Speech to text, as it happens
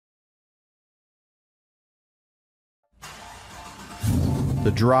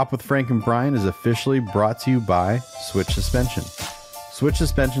The Drop with Frank and Brian is officially brought to you by Switch Suspension. Switch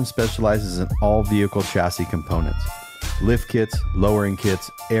Suspension specializes in all vehicle chassis components. Lift kits, lowering kits,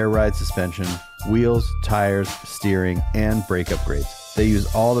 air ride suspension, wheels, tires, steering, and brake upgrades. They use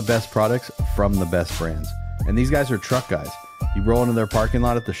all the best products from the best brands. And these guys are truck guys. You roll into their parking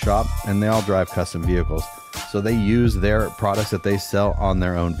lot at the shop, and they all drive custom vehicles. So they use their products that they sell on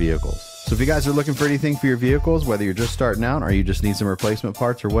their own vehicles. So if you guys are looking for anything for your vehicles, whether you're just starting out or you just need some replacement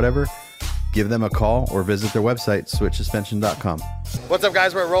parts or whatever, give them a call or visit their website, switchsuspension.com. What's up,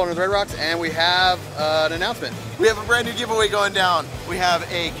 guys? We're at Rolling with Red Rocks, and we have an announcement. We have a brand new giveaway going down. We have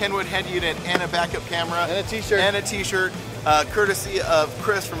a Kenwood head unit and a backup camera. And a t-shirt. And a t-shirt, courtesy of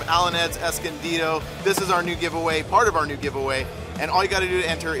Chris from Alan Ed's Escondido. This is our new giveaway, part of our new giveaway. And all you got to do to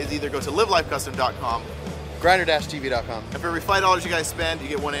enter is either go to livelifecustom.com, Grinder-TV.com. and for every $5 you guys spend, you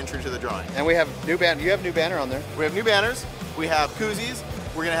get one entry to the drawing. And we have new banner. You have new banner on there. We have new banners. We have koozies.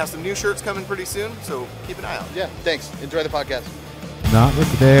 We're going to have some new shirts coming pretty soon, so keep an eye out. Yeah, thanks. Enjoy the podcast. Not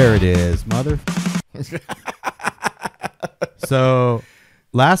with there it is, mother. So,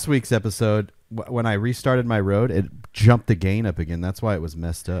 last week's episode, when I restarted my road, it jumped the gain up again. That's why it was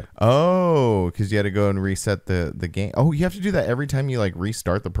messed up. Oh, because you had to go and reset the game. Oh, you have to do that every time you like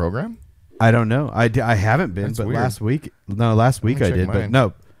restart the program? I don't know. I haven't been, That's but weird. last week I check did. But mine.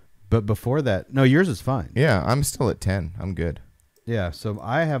 no, but before that, no, yours is fine. Yeah, I'm still at 10. I'm good. Yeah, so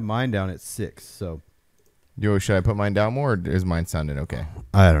I have mine down at 6. So Yo, should I put mine down more, or is mine sounding okay?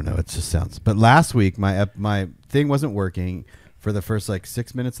 I don't know. It just sounds. But last week my thing wasn't working for the first like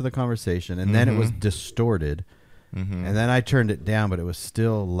 6 minutes of the conversation, and then it was distorted, and then I turned it down, but it was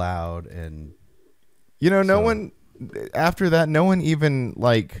still loud. And You know, no So- one after that. No one even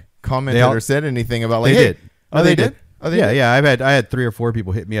like commented They all- or said anything about like. they hey, did. Oh, they did. Oh, they did? Yeah. I had 3 or 4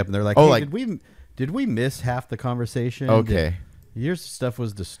 people hit me up, and they're like, Oh, hey, like- did we miss half the conversation? Okay. Your stuff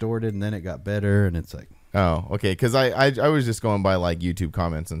was distorted, and then it got better, and it's like. Oh, okay. Because I was just going by like YouTube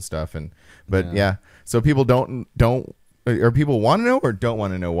comments and stuff, but Yeah. yeah. So people don't or people want to know or don't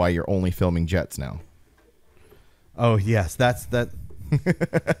want to know why you're only filming jets now. Oh yes, that's that.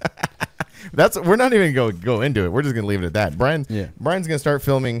 That's we're not even gonna go into it. We're just gonna leave it at that. Brian's gonna start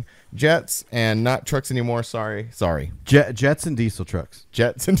filming jets and not trucks anymore. Sorry. Jets and diesel trucks.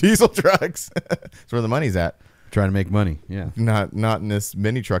 Jets and diesel trucks. That's where the money's at. Trying to make money. Yeah. Not in this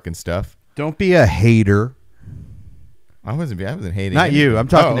mini truck and stuff. Don't be a hater. I wasn't hating. Not you. I'm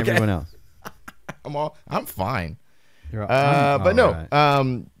talking to okay. everyone else. I'm fine. You're, But no.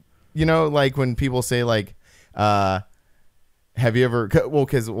 right. You know, like when people say like, have you ever?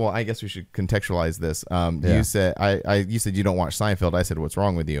 Well, I guess we should contextualize this. Yeah. You said you said you don't watch Seinfeld. I said, what's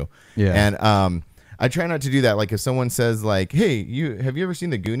wrong with you? Yeah. And I try not to do that. Like if someone says like, hey, have you ever seen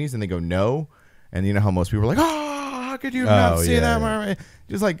the Goonies? And they go no, and you know how most people are like, oh, how could you not see that? yeah.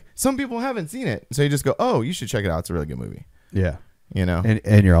 Just like some people haven't seen it, so you just go, oh, you should check it out. It's a really good movie. Yeah. You know.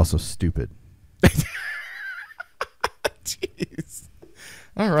 And you're also stupid. Jeez.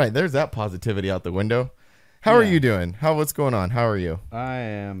 All right, there's that positivity out the window. How are you doing? What's going on? How are you? I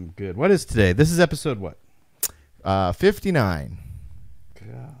am good. What is today? This is episode what? 59.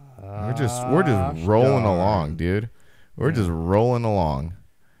 We're just rolling along, dude. We're just rolling along.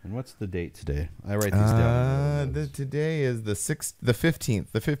 And what's the date today? I write these down. Today is the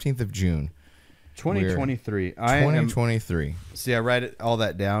 15th of June. 2023. 2023. See, I write all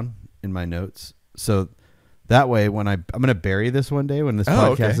that down in my notes. So that way, when I'm going to bury this one day when this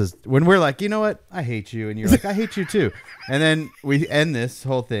podcast is, when we're like, you know what? I hate you. And you're like, I hate you too. And then we end this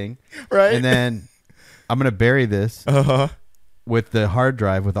whole thing. Right. And then I'm going to bury this with the hard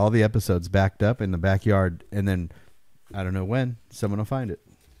drive with all the episodes backed up in the backyard. And then I don't know when someone will find it.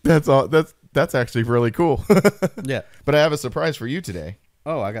 That's all. That's actually really cool. Yeah. But I have a surprise for you today.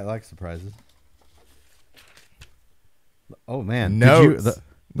 Oh, I got like surprises. Oh man. Notes.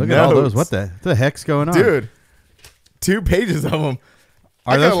 Look at all those. What the heck's going on? Dude, 2 pages of them.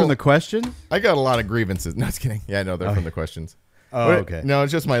 Are those from the questions? I got a lot of grievances. No, just kidding. Yeah, no, they're from the questions. Oh, okay. No,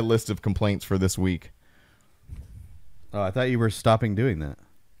 it's just my list of complaints for this week. Oh, I thought you were stopping doing that.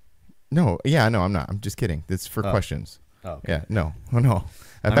 No, yeah, no, I'm not. I'm just kidding. It's for questions. Oh, okay. Yeah, no. Oh, no.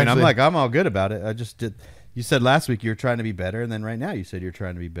 I'm all good about it. I just did. You said last week you were trying to be better, and then right now you said you're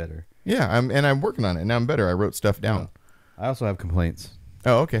trying to be better. Yeah, I'm working on it. Now I'm better. I wrote stuff down. I also have complaints.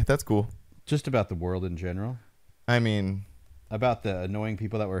 Oh, okay. That's cool. Just about the world in general. I mean, about the annoying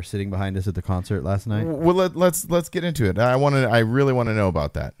people that were sitting behind us at the concert last night. Well, let's get into it. I really want to know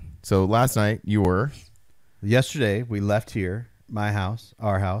about that. So last night you were. Yesterday we left here,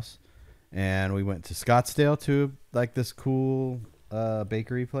 our house, and we went to Scottsdale to like this cool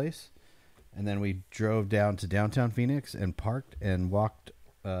bakery place, And then we drove down to downtown Phoenix and parked and walked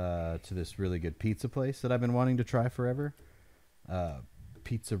to this really good pizza place that I've been wanting to try forever.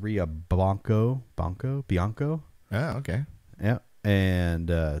 Pizzeria Bianco. Oh, okay. Yeah. And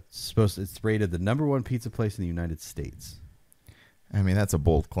it's rated the #1 pizza place in the United States. I mean, that's a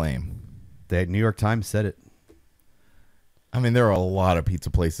bold claim. The New York Times said it. I mean, there are a lot of pizza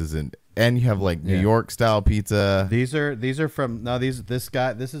places and you have like New York style pizza. These are from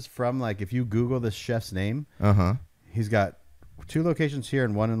this is from, like, if you Google this chef's name, he's got 2 locations here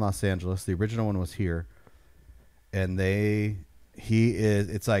and 1 in Los Angeles. The original one was here, and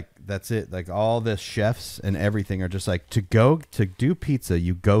it's like, that's it. Like, all the chefs and everything are just like, to do pizza,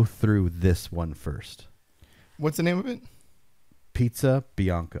 you go through this one first. What's the name of it? Pizza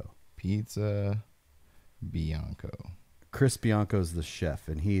Bianco. Pizza Bianco. Chris Bianco's the chef,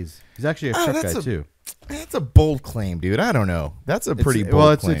 and he's actually a truck guy too. That's a bold claim, dude. I don't know. That's a pretty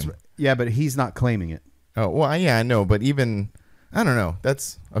bold claim. Yeah, but he's not claiming it. Oh well, yeah, I know, but even I don't know.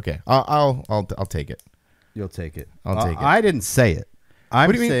 That's okay. I'll take it. You'll take it. I'll take it. I didn't say it.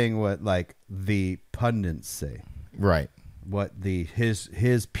 I'm saying what, like, the pundits say. Right. What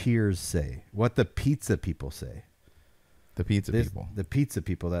his peers say. What the pizza people say. The pizza people. The pizza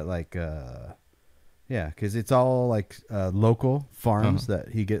people that, like, yeah, because it's all like local farms that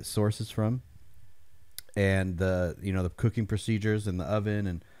he gets sources from, and the cooking procedures and the oven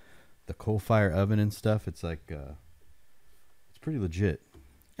and the coal fire oven and stuff. It's like it's pretty legit.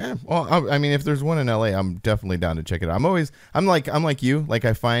 Yeah. Well, I mean, if there's one in LA, I'm definitely down to check it out. I'm like you. Like,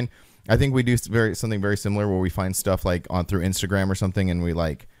 I think we do something very similar where we find stuff like through Instagram or something, and we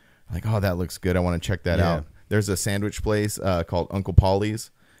like, oh, that looks good. I want to check that out. There's a sandwich place called Uncle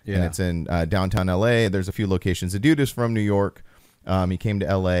Polly's. Yeah. And it's in downtown LA. There's a few locations. The dude is from New York. He came to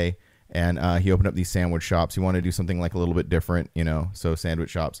LA, and he opened up these sandwich shops. He wanted to do something like a little bit different, so sandwich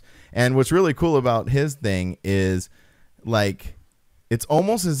shops. And what's really cool about his thing is, like, it's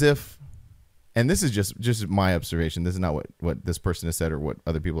almost as if, and this is just my observation, this is not what this person has said or what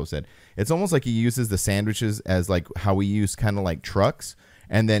other people have said. It's almost like he uses the sandwiches as like how we use kind of like trucks,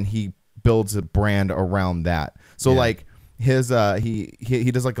 and then he builds a brand around that. So like, his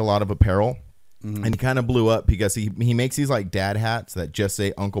he does like a lot of apparel, and he kind of blew up because he makes these like dad hats that just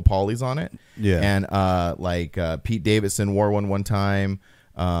say Uncle Polly's on it. Yeah. And like Pete Davidson wore one time.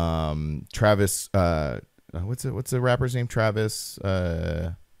 Travis what's the rapper's name? Travis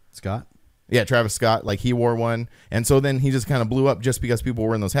Scott. Yeah, Travis Scott, like, he wore one. And so then he just kind of blew up just because people were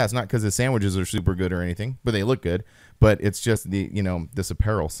wearing those hats, not because his sandwiches are super good or anything, but they look good. But it's just this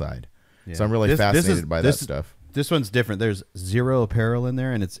apparel side. Yeah. So I'm really fascinated by that stuff. This one's different. There's zero apparel in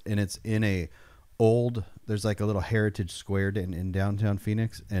there, and it's in a old. There's like a little heritage square in downtown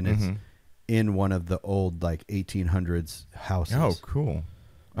Phoenix, and it's in one of the old, like, 1800s houses. Oh, cool!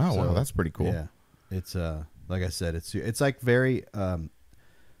 Oh, wow, that's pretty cool. Yeah, it's like I said, it's like very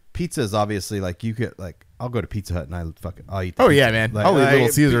pizza is obviously, like, you could, like, I'll go to Pizza Hut and I'll eat. Oh pizza. Yeah, man! Like, I'll eat Little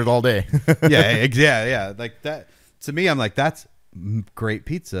Caesars all day. yeah, like that. To me, I'm like, that's great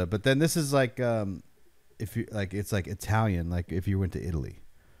pizza, but then this is like. If you like, it's like Italian, like if you went to Italy.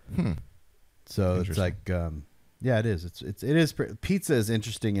 So it's like, yeah, it is. It is. Pizza is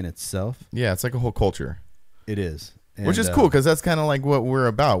interesting in itself. Yeah, it's like a whole culture. It is, which is cool because that's kind of like what we're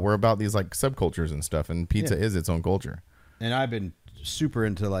about. We're about these like subcultures and stuff, and pizza is its own culture. And I've been super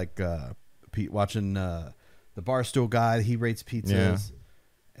into like watching the Barstool guy. He rates pizzas,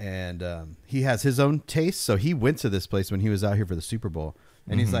 and he has his own taste. So he went to this place when he was out here for the Super Bowl,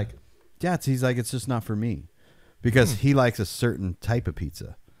 and he's like. Yeah, he's like, it's just not for me, because he likes a certain type of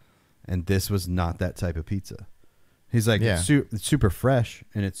pizza, and this was not that type of pizza. He's like, it's super fresh,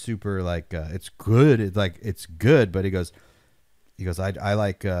 and it's super like, it's good. It's good, but he goes, I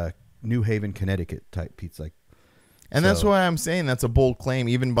like New Haven, Connecticut type pizza, like. And that's why I'm saying that's a bold claim,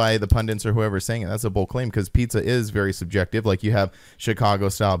 even by the pundits or whoever's saying it. That's a bold claim because pizza is very subjective. Like, you have Chicago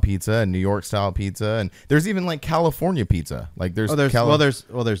style pizza and New York style pizza, and there's even like California pizza. Like there's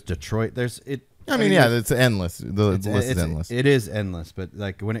Detroit. It's endless. The list is endless. It is endless, but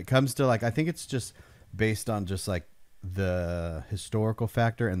like when it comes to like, I think it's just based on just like the historical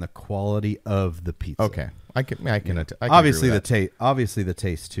factor and the quality of the pizza. Okay, I can obviously the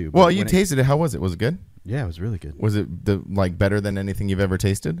taste too. Well, you tasted it. How was it? Was it good? Yeah, it was really good. Was it better than anything you've ever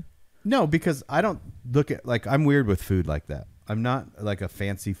tasted? No, because I don't look at, like, I'm weird with food like that. I'm not like a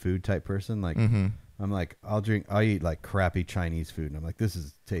fancy food type person. Like, I'm like, I'll eat like crappy Chinese food, and I'm like,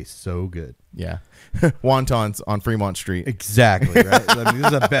 tastes so good. Yeah, wontons on Fremont Street. Exactly right. I mean,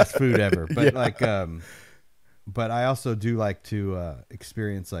 this is the best food ever. But but I also do like to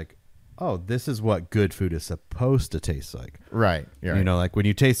experience like oh, this is what good food is supposed to taste like. Right. You know, like when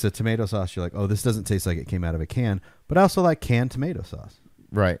you taste the tomato sauce, you're like, oh, this doesn't taste like it came out of a can. But I also like canned tomato sauce.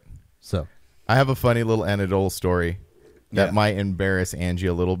 Right. So I have a funny little anecdotal story that might embarrass Angie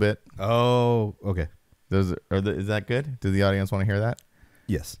a little bit. Oh, okay. Is that good? Does the audience want to hear that?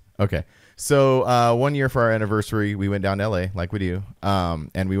 Yes. Okay. So 1 year for our anniversary, we went down to LA like we do.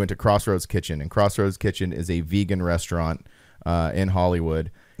 And we went to Crossroads Kitchen. And Crossroads Kitchen is a vegan restaurant in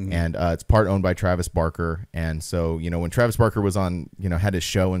Hollywood. Mm-hmm. And it's part owned by Travis Barker. And so, you know, when Travis Barker was on, you know, had his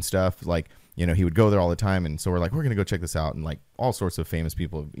show and stuff, like, you know, he would go there all the time. And so we're like, we're going to go check this out. And like all sorts of famous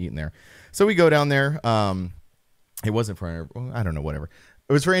people have eaten there. So we go down there. It wasn't for, I don't know, whatever.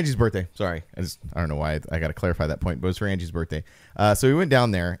 It was for Angie's birthday. Sorry. I don't know why I got to clarify that point, but it was for Angie's birthday. So we went down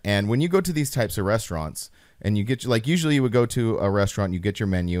there, and when you go to these types of restaurants and you get, like, usually you would go to a restaurant, you get your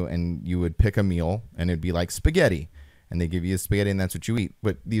menu and you would pick a meal and it'd be like spaghetti, and they give you a spaghetti and that's what you eat.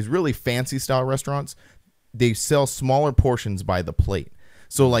 But these really fancy style restaurants, they sell smaller portions by the plate.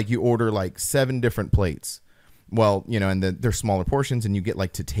 So like you order like 7 different plates. Well, you know, and they're smaller portions and you get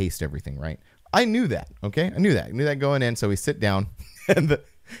like to taste everything, right? I knew that. Okay. I knew that going in. So we sit down and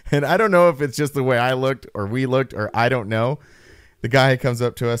I don't know if it's just the way I looked or we looked or I don't know. The guy comes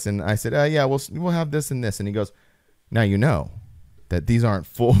up to us and I said, yeah, we'll have this and this. And he goes, now, you know that these aren't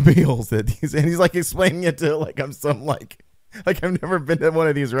full meals, and he's like explaining it to like, I'm some like I've never been to one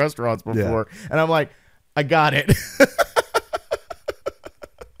of these restaurants before. Yeah. And I'm like, I got it.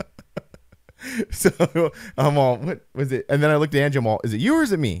 So I'm all, what was it? And then I looked at Angie, I'm all, is it you or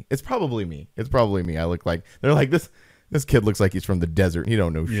is it me? It's probably me. I look like, they're like, this kid looks like he's from the desert. He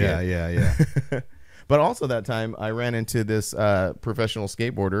don't know shit. Yeah. But also that time I ran into this professional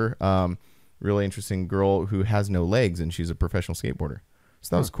skateboarder, really interesting girl who has no legs, and she's a professional skateboarder.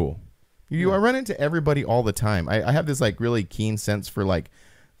 So that was cool. I run into everybody all the time. I have this like really keen sense for like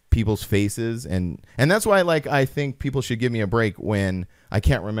people's faces, and that's why like I think people should give me a break when I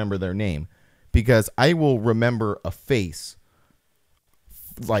can't remember their name. Because I will remember a face,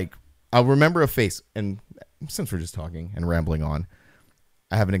 like I'll remember a face. And since we're just talking and rambling on,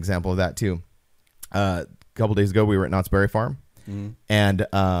 I have an example of that too. A couple days ago, we were at Knott's Berry Farm, and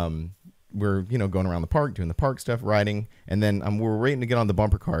we're going around the park, doing the park stuff, riding, and then we're waiting to get on the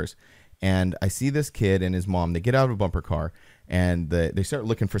bumper cars. And I see this kid and his mom. They get out of a bumper car and they start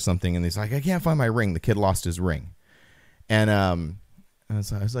looking for something. And he's like, I can't find my ring. The kid lost his ring, and I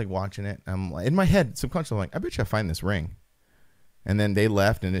was like watching it. I'm like, in my head, subconsciously, I'm like, I bet you I find this ring. And then they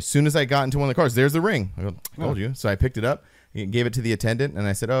left. And as soon as I got into one of the cars, there's the ring. I go, told you. So I picked it up, gave it to the attendant, and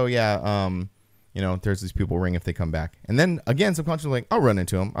I said, oh, yeah, there's these people ring if they come back. And then again, subconsciously, like, I'll run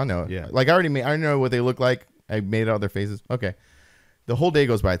into them. I know. Yeah. Like I know what they look like. I made out their faces. Okay. The whole day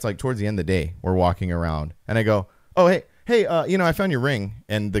goes by. It's like towards the end of the day, we're walking around. And I go, oh, hey, I found your ring.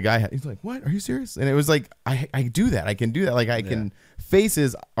 And the guy, he's like, what? Are you serious? And it was like, I do that. I can do that. Like I can,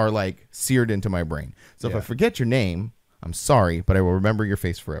 faces are like seared into my brain. So if I forget your name, I'm sorry, but I will remember your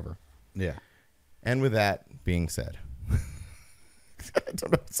face forever. Yeah. And with that being said, I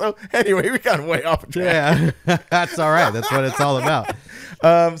don't know. So anyway, we got way off track. Yeah, that's all right. That's what it's all about.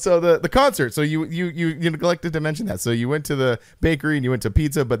 So the concert. So you neglected to mention that. So you went to the bakery and you went to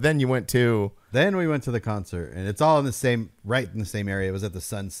pizza, but then you went to. Then we went to the concert, and it's all in the same area. It was at the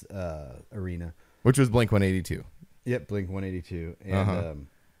Suns Arena, which was Blink-182. Yep, Blink-182, and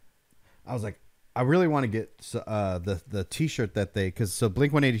I was like, I really want to get the T-shirt that because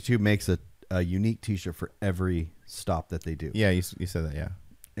Blink-182 makes a unique T-shirt for every stop that they do. Yeah, you said that, yeah.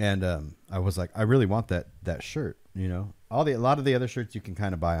 And I was like, I really want that shirt. A lot of the other shirts you can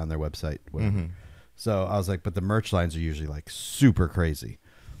kind of buy on their website. Mm-hmm. So I was like, but the merch lines are usually like super crazy.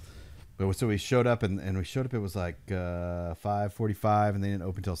 But so we showed up and it was like 5:45, and they didn't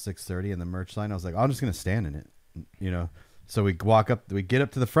open till 6:30. And the merch line, I was like, I'm just gonna stand in it, So we get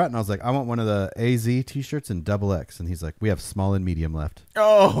up to the front, and I was like, I want one of the AZ T-shirts in XX. And he's like, we have small and medium left.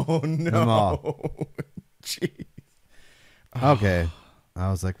 Oh no! Jeez. Okay.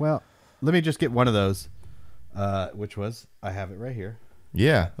 I was like, well, let me just get one of those. Which was, I have it right here.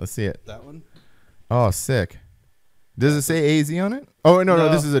 Yeah, let's see it. That one. Oh, sick. Does it say AZ on it? Oh, no,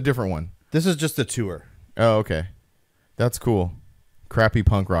 this is a different one. This is just a tour. Oh, okay. That's cool. Crappy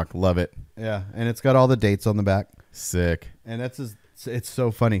punk rock. Love it. Yeah, and it's got all the dates on the back. Sick. And it's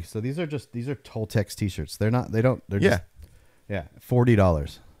so funny. So these are Toltecs T-shirts. They're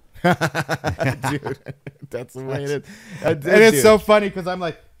 $40. Dude, that's the way it is. And it's so funny because I'm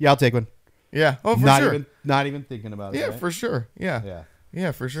like, yeah, I'll take one. Yeah. Oh, for sure. Not even thinking about it. Yeah, right? for sure. Yeah. Yeah.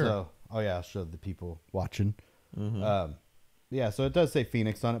 Yeah, for sure. So, I'll show the people watching. Mm-hmm. So it does say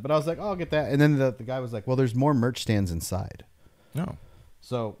Phoenix on it, but I was like, oh, I'll get that. And then the guy was like, well, there's more merch stands inside. No.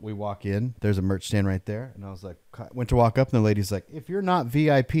 So we walk in. There's a merch stand right there, and I was like, went to walk up, and the lady's like, "If you're not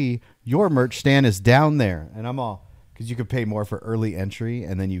VIP, your merch stand is down there." And I'm all, because you could pay more for early entry,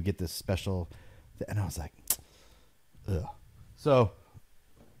 and then you get this special. And I was like, ugh. So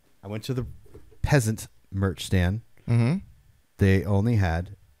I went to the peasant merch stand. Mm-hmm. They only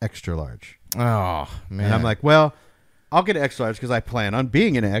had extra large. Oh man! And I'm like, well, I'll get an extra large because I plan on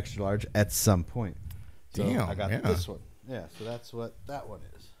being in an extra large at some point. So damn, I got yeah. this one. Yeah, so that's what that one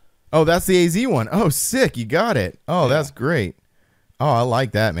is. Oh, that's the AZ one. Oh, sick! You got it. Oh, Yeah. that's great. Oh, I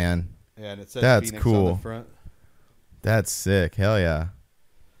like that, man. Yeah, and it says That's Phoenix cool. on the front. That's sick. Hell yeah.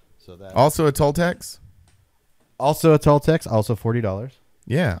 So that Also a Toltecs. also a Toltecs, also $40.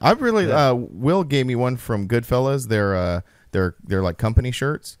 Yeah, I really. Yeah. Will gave me one from Goodfellas. They're like company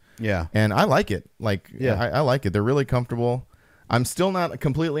shirts, Yeah. and I like it. Like, Yeah. I like it. They're really comfortable. I'm still not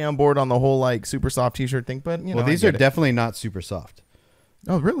completely on board on the whole like super soft T-shirt thing, but you know, Well, these I are get it. definitely not super soft.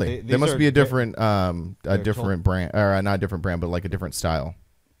 Oh, really? these There must are be a di- different, different brand, or not a different brand, but like a different style.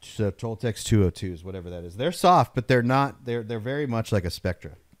 So Toltecs 202s, whatever that is. They're soft, but they're not. They're very much like a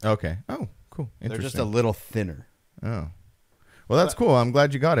Spectra. Okay. Oh, cool. They're Interesting. just a little thinner. Oh, well, that's cool. I'm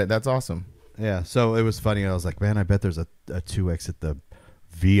glad you got it. That's awesome. Yeah. So it was funny. I was like, man, I bet there's a 2X at the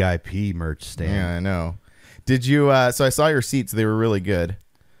VIP merch stand. Yeah, I know. Did you? So I saw your seats. They were really good.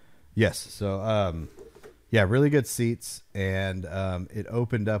 Yes. So, yeah, really good seats, and it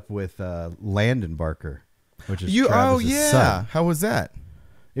opened up with Landon Barker, which is Travis's son. How was that?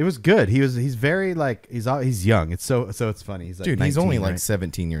 It was good. He's very like he's young. It's so it's funny. He's like Dude, he's 19, only like right?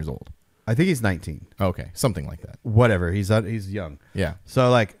 17 years old. I think he's 19. Okay, something like that. Whatever. He's young. Yeah. So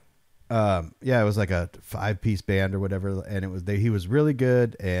like, yeah, it was like a 5-piece band or whatever, and he was really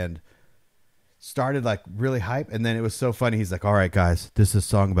good and started like really hype, and then it was so funny. He's like, "All right, guys, this is a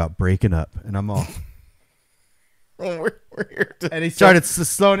song about breaking up," and I'm all. We're here to And he started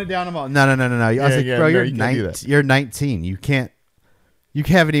slowing it down. I'm all, no. I was like, yeah, bro, no, you're you can't do that. You're 19. You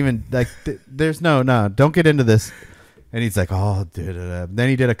haven't even like. There's no. Don't get into this. And he's like, oh, then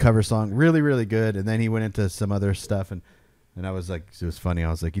he did a cover song, really, really good. And then he went into some other stuff, and I was like, it was funny. I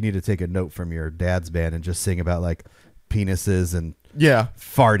was like, you need to take a note from your dad's band and just sing about like penises and Yeah.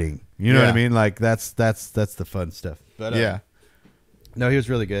 farting. You know what I Yeah. mean? Like that's the fun stuff. But Yeah. no, he was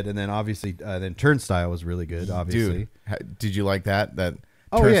really good. And then obviously, then Turnstile was really good. Obviously, Dude, did you like that? That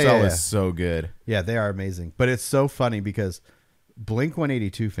Oh, yeah, Turnstile yeah, yeah. is so good. yeah, they are amazing. But it's so funny because Blink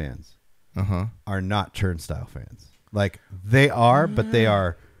 182 fans are not Turnstile fans. Like they are, but they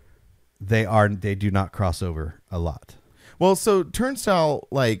do not cross over a lot. Well, so Turnstile,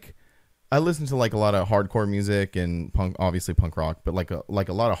 like, I listen to like a lot of hardcore music and punk, obviously punk rock, but like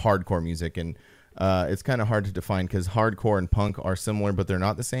a lot of hardcore music, and it's kind of hard to define because hardcore and punk are similar, but they're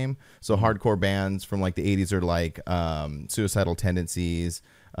not the same. So hardcore bands from like the 80s are like Suicidal Tendencies,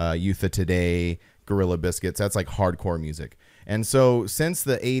 Youth of Today, Gorilla Biscuits. That's like hardcore music. And so since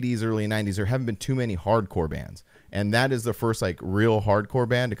the 80s, early 90s, there haven't been too many hardcore bands. And that is the first like real hardcore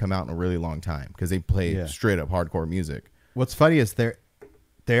band to come out in a really long time because they play straight up hardcore music. What's funny is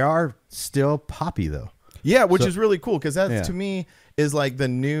they are still poppy though. Yeah, which So- is really cool because that Yeah. to me is like the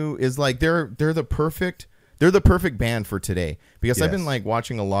new is like they're the perfect band for today because I've been Yes. like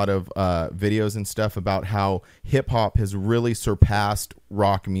watching a lot of videos and stuff about how hip hop has really surpassed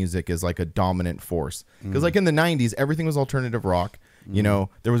rock music as like a dominant force because like in the 90s everything was alternative rock. You know,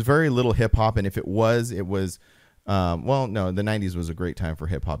 there was very little hip hop, and if it was well, no, the 90s was a great time for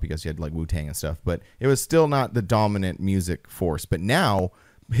hip hop because you had like Wu-Tang and stuff, but it was still not the dominant music force. But now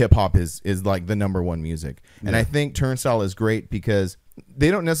hip hop is like the number one music. And I think Turnstile is great because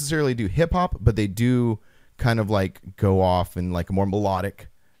they don't necessarily do hip hop, but they do kind of like go off in like a more melodic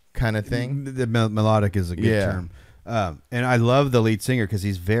kind of thing. The melodic is a good Yeah. term. And I love the lead singer because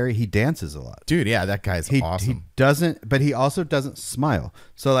he dances a lot. Dude, yeah, that guy's He awesome. doesn't, but he also doesn't smile.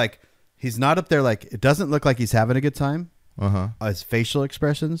 So like he's not up there like it doesn't look like he's having a good time. His facial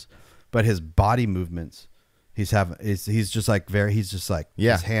expressions, but his body movements, he's just like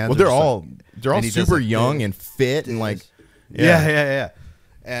Yeah. his hands. Well, are they're just all like- they're all and he does super like young this. and fit and like Yeah.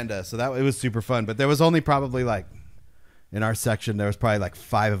 And so that it was super fun. But there was only probably like in our section there was probably like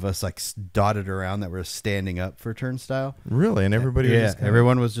 5 of us like dotted around that were standing up for Turnstile. really, and everybody was just kinda-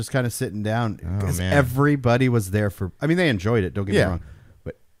 everyone was just kind of sitting down because man. everybody was there for. I mean, they enjoyed it. Don't get Yeah. me wrong,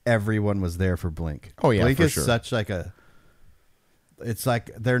 but everyone was there for Blink. Oh, yeah, Blink for is sure. such like a. It's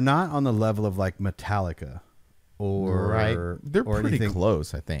like they're not on the level of like Metallica, or right. They're or pretty anything.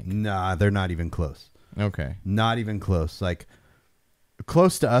 close, I think. Nah, they're not even close. Okay. Not even close. Like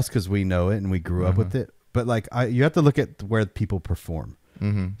close to us because we know it and we grew up with it. But like you have to look at where people perform.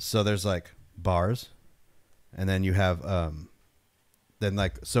 So there's like bars, and then you have then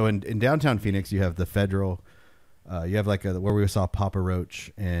like so in downtown Phoenix you have the Federal, you have like where we saw Papa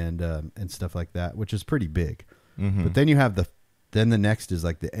Roach and stuff like that, which is pretty big. Mm-hmm. But then you have the next is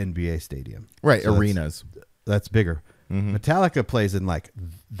like the NBA stadium, right? So arenas. That's bigger. Mm-hmm. Metallica plays in like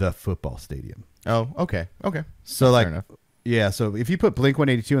the football stadium. Oh, okay. So That's like, fair enough. yeah. So if you put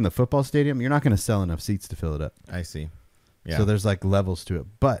Blink-182 in the football stadium, you're not going to sell enough seats to fill it up. I see. Yeah. So there's like levels to it,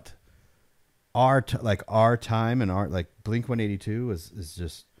 but our time and our like Blink-182 is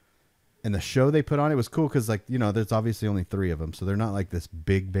just, and the show they put on it was cool because like there's obviously only 3 of them, so they're not like this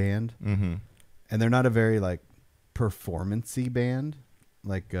big band, mm-hmm. and they're not a very like performance-y band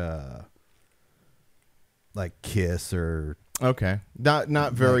like Kiss or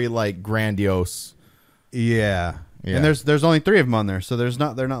not very like grandiose. Yeah. And there's only 3 of them on there, so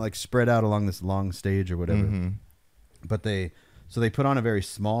they're not like spread out along this long stage or whatever. Mm-hmm. But they put on a very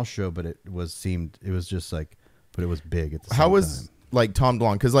small show, but it was just like, but it was big at the same time. How was like Tom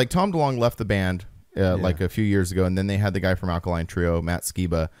DeLonge? Because like Tom DeLonge left the band like a few years ago, and then they had the guy from Alkaline Trio, Matt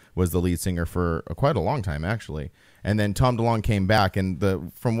Skiba, was the lead singer for quite a long time actually. And then Tom DeLonge came back, and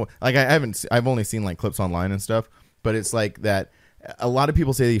I've only seen like clips online and stuff, but it's like that. A lot of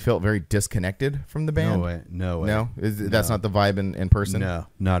people say he felt very disconnected from the band. No way. No, that's not the vibe in person. No,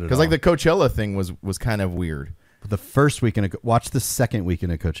 not at all. Because like the Coachella thing was kind of weird. The first weekend, watch the second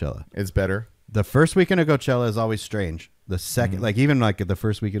weekend of Coachella. It's better. The first weekend of Coachella is always strange. The second, like even like the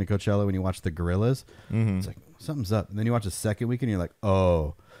first weekend of Coachella, when you watch the Gorillaz, it's like something's up. And then you watch the second weekend, you're like,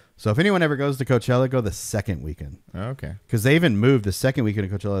 oh. So if anyone ever goes to Coachella, go the second weekend. Okay. Because they even moved the second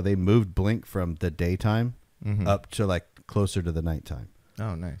weekend of Coachella. They moved Blink from the daytime up to like closer to the nighttime.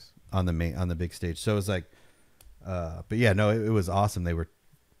 Oh, nice. On the big stage. So it was like, but yeah, no, it was awesome. They were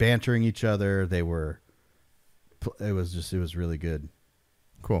bantering each other. It was really good.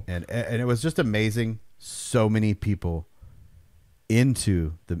 Cool. And it was just amazing. So many people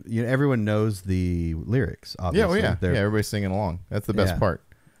into everyone knows the lyrics. Obviously. Yeah, everybody's singing along. That's the best part.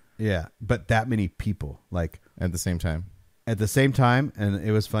 Yeah, but that many people, like at the same time, and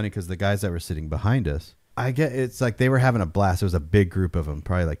it was funny because the guys that were sitting behind us, it's like they were having a blast. It was a big group of them,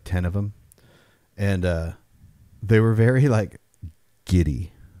 probably like 10 of them, and they were very like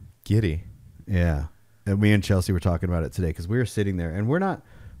giddy. Yeah, and me and Chelsea were talking about it today because we were sitting there, and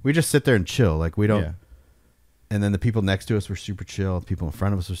we just sit there and chill, like we don't. Yeah. And then the people next to us were super chill. The people in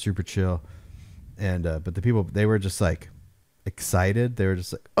front of us were super chill, and but the people, they were just like excited. They were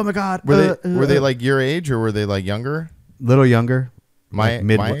just like, oh my god. Were they like your age, or were they like younger? Little younger. My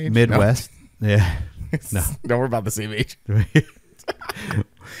age? Midwest. No. Yeah. No, we're about the same age.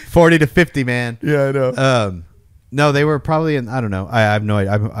 40 to 50, man. Yeah, I know. No, they were probably in, I don't know. I have no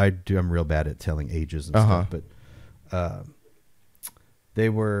idea. I'm real bad at telling ages and stuff, but they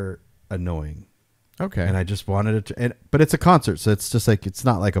were annoying. Okay. And I just wanted it to, but it's a concert, so it's just like, it's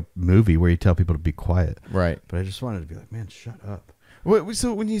not like a movie where you tell people to be quiet. Right. But I just wanted to be like, man, shut up.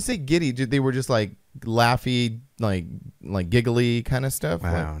 So when you say giddy, they were just like laughy, like giggly kind of stuff?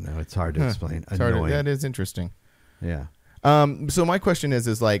 I don't know. It's hard to explain. That is interesting. Yeah. So my question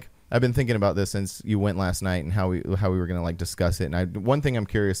is like, I've been thinking about this since you went last night and how we were going to like discuss it. And one thing I'm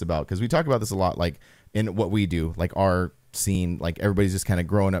curious about, because we talk about this a lot, like in what we do, like our scene, like everybody's just kind of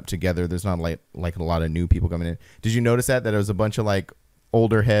growing up together. There's not like a lot of new people coming in. Did you notice that it was a bunch of like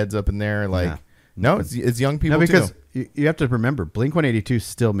older heads up in there? Like, yeah. No, it's young people too. Because you have to remember, Blink-182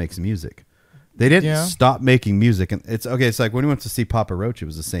 still makes music. They didn't stop making music. And it's okay. It's like when we went to see Papa Roach, it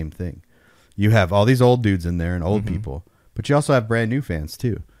was the same thing. You have all these old dudes in there and old people, but you also have brand new fans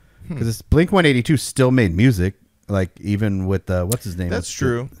too. Because Blink-182 still made music, like even with what's his name? That's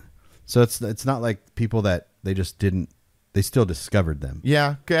true. So it's not like people that they just didn't. They still discovered them.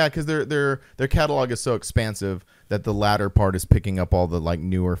 Yeah, because their catalog is so expansive that the latter part is picking up all the like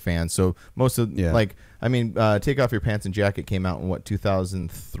newer fans. So most of like, I mean, Take Off Your Pants and Jacket came out in what,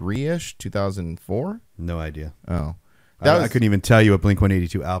 2003-ish, 2004? No idea. Oh, I couldn't even tell you a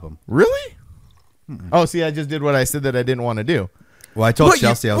Blink-182 album. Really? Oh, see, I just did what I said that I didn't want to do. Well, I told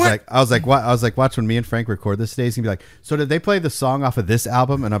Chelsea, I was like, watch when me and Frank record this today. He's gonna be like, so did they play the song off of this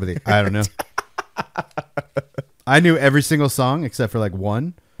album? And I'll be like, I don't know. I knew every single song except for like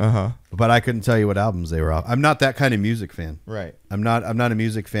one. But I couldn't tell you what albums they were off. I'm not that kind of music fan. Right. I'm not a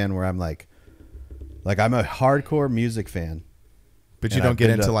music fan where I'm like I'm a hardcore music fan. But you don't get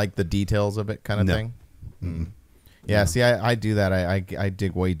into like the details of it kind of thing? Mm. Yeah, no. See, I do that. I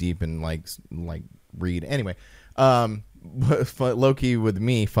dig way deep and like read. Anyway, low-key with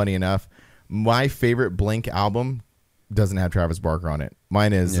me, funny enough, my favorite Blink album doesn't have Travis Barker on it.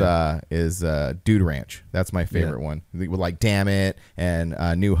 Mine is Dude Ranch. That's my favorite one. With like Damn It and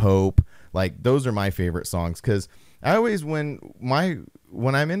New Hope. Like those are my favorite songs because I always when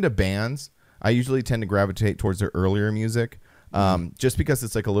I'm into bands, I usually tend to gravitate towards their earlier music, just because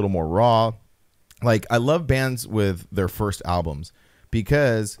it's like a little more raw. Like I love bands with their first albums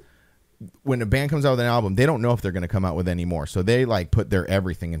because when a band comes out with an album, they don't know if they're going to come out with any more. So they like put their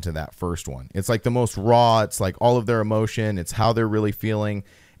everything into that first one. It's like the most raw. It's like all of their emotion. It's how they're really feeling.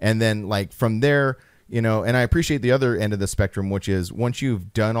 And then like from there, you know, and I appreciate the other end of the spectrum, which is once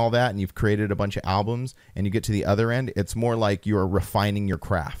you've done all that and you've created a bunch of albums and you get to the other end, it's more like you're refining your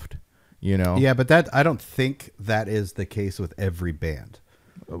craft, you know? Yeah, but I don't think that is the case with every band.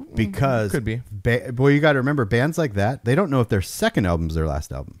 Because could be. Well, you got to remember bands like that. They don't know if their second album's their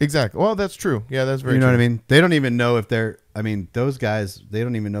last album. Exactly. Well, that's true. Yeah, that's very. You know true. what I mean? They don't even know if they're. I mean, those guys. They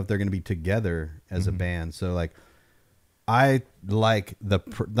don't even know if they're going to be together as a band. So like, I like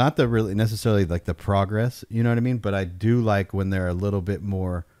not the really necessarily like the progress. You know what I mean? But I do like when they're a little bit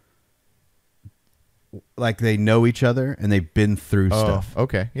more. Like they know each other and they've been through stuff.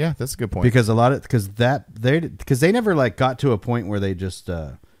 Okay, yeah, that's a good point. Because they never like got to a point where they just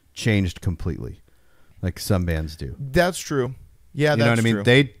changed completely, like some bands do. That's true. Yeah, you know what I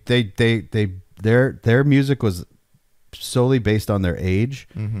mean. Their music was solely based on their age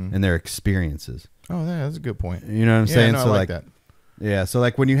and their experiences. Oh, yeah, that's a good point. You know what I'm saying? No, So I like that. Yeah, so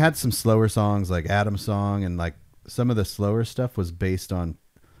like when you had some slower songs like Adam's Song and like some of the slower stuff was based on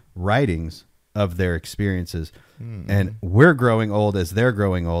writings of their experiences, and we're growing old as they're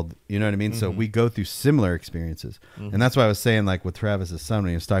growing old. You know what I mean? So we go through similar experiences, and that's why I was saying like with Travis's son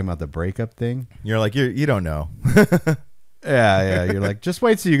when he was talking about the breakup thing. You're like you don't know. Yeah. You're like, just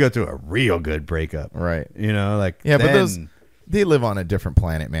wait till you go through a real good breakup, Right? You know, like Yeah, then, but they live on a different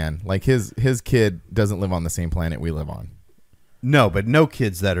planet, man. Like his kid doesn't live on the same planet we live on. no, but no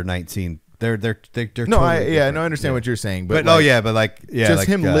kids that are 19. They're No, totally I different. understand what you're saying, but But like, just just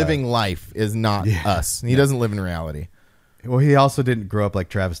him living life is not us. He doesn't live in reality. Well, he also didn't grow up like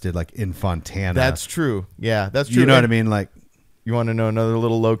Travis did, like in Fontana. That's true. Yeah, that's true. You know what I mean? Like, you want to know another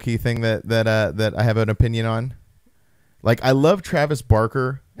little low key thing that I have an opinion on? Like, I love Travis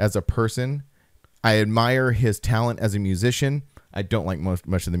Barker as a person. I admire his talent as a musician. I don't like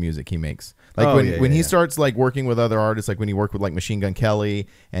much of the music he makes. Like when he starts like working with other artists, like when he worked with like Machine Gun Kelly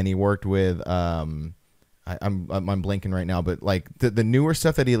and he worked with I'm blanking right now, but like the newer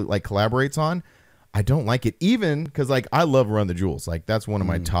stuff that he like collaborates on, I don't like it. Even because like I love Run the Jewels, like that's one of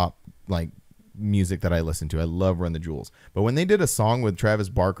my top like music that I listen to. I love Run the Jewels, but when they did a song with Travis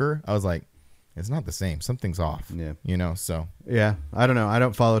Barker, I was like, it's not the same. Something's off. Yeah, you know. So yeah, I don't know. I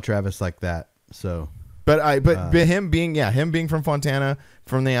don't follow Travis like that. So, but him being from Fontana,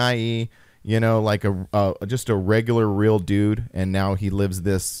 from the IE, you know, like just a regular real dude, and now he lives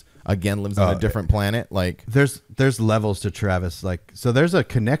on a different planet. Like there's levels to Travis. Like, so there's a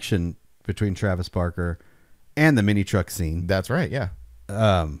connection between Travis Barker and the mini truck scene. That's right. Yeah.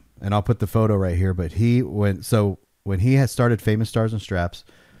 And I'll put the photo right here. But when he had started Famous Stars and Straps,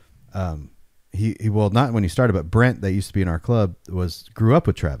 not when he started, but Brent, that used to be in our club, grew up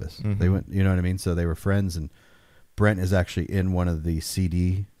with Travis. They went, you know what I mean? So they were friends, and Brent is actually in one of the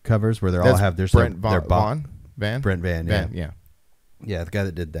CD covers where all have there's Brent their Van. Brent Van, yeah, the guy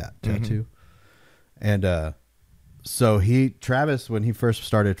that did that tattoo. And so Travis, when he first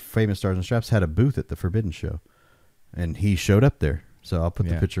started Famous Stars and Straps, had a booth at the Forbidden Show, and he showed up there. So I'll put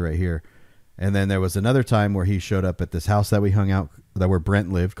the picture right here. And then there was another time where he showed up at this house that we hung out, where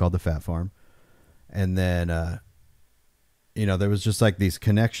Brent lived, called the Fat Farm. And then, there was just like these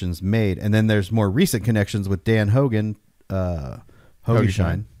connections made. And then there's more recent connections with Dan Hogan, Hoagie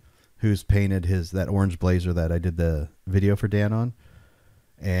Shine, who's painted that orange blazer that I did the video for Dan on.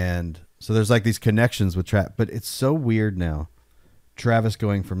 And so there's like these connections with Travis. But it's so weird now, Travis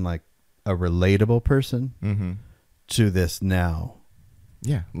going from like a relatable person to this now.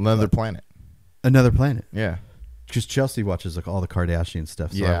 Yeah, another planet. Another planet. Yeah. Because Chelsea watches like all the Kardashian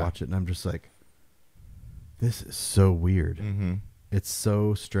stuff. So I watch it and I'm just like, this is so weird. It's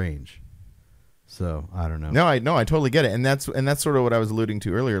so strange. So I don't know. No, I totally get it, and that's sort of what I was alluding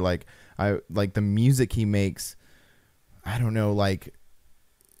to earlier. Like I like the music he makes. I don't know, like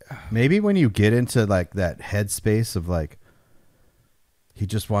maybe when you get into like that headspace of like he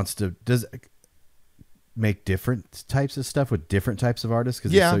just wants to make different types of stuff with different types of artists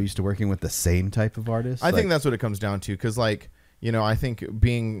because he's so used to working with the same type of artists. I think that's what it comes down to, because like, you know, I think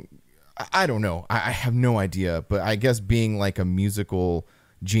I don't know. I have no idea, but I guess being like a musical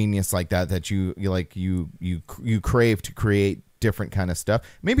genius like that you crave to create different kind of stuff.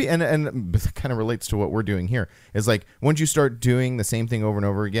 Maybe and kind of relates to what we're doing here. Is like once you start doing the same thing over and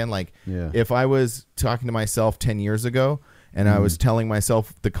over again, like if I was talking to myself 10 years ago and I was telling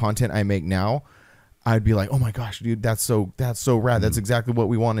myself the content I make now, I'd be like, oh my gosh, dude, that's so rad. That's exactly what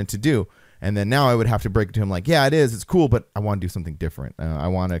we wanted to do. And then now I would have to break it to him like, yeah, it is. It's cool, but I want to do something different. I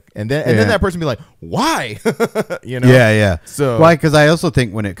want to, and then that person be like, why? You know? Yeah. So why? Because I also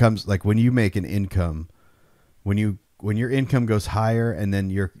think when it comes, like when you make an income, when your income goes higher, and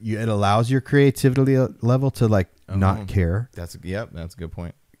then it allows your creativity level to like not care. That's a good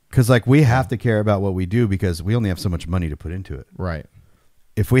point. Because like we have to care about what we do because we only have so much money to put into it. Right.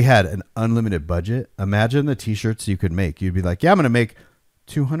 If we had an unlimited budget, imagine the t-shirts you could make. You'd be like, yeah, I'm going to make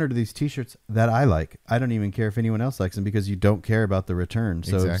 200 of these t-shirts that I like. I don't even care if anyone else likes them because you don't care about the return.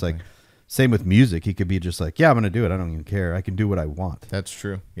 So It's like same with music. He could be just like, yeah, I'm going to do it. I don't even care. I can do what I want. That's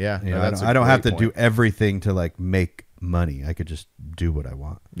true. Yeah. I don't have to do everything to like make money. I could just do what I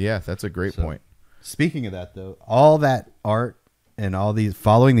want. Yeah. That's a great point. Speaking of that though, all that art and all these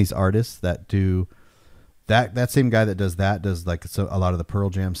following these artists that do that same guy that does like a lot of the Pearl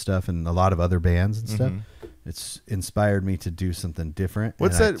Jam stuff and a lot of other bands and stuff. It's inspired me to do something different.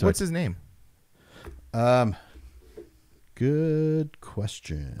 What's his name? Good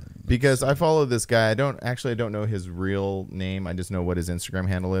question. Because I follow this guy. I don't know his real name. I just know what his Instagram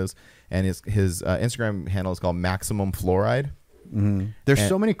handle is, and his Instagram handle is called Maximum Fluoride. Mm-hmm. There's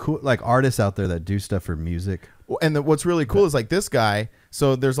so many cool like artists out there that do stuff for music. And what's really cool is like this guy.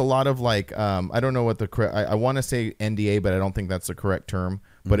 So there's a lot of like I don't know what the correct. I want to say NDA, but I don't think that's the correct term.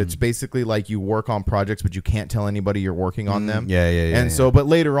 But it's basically like you work on projects, but you can't tell anybody you're working on them. Yeah. And so, but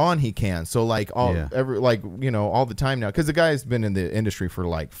later on he can. So like all the time now, because the guy's been in the industry for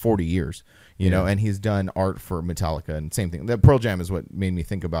like 40 years, you know, and he's done art for Metallica and same thing. That Pearl Jam is what made me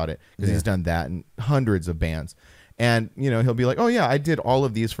think about it because he's done that and hundreds of bands. And, you know, he'll be like, oh, yeah, I did all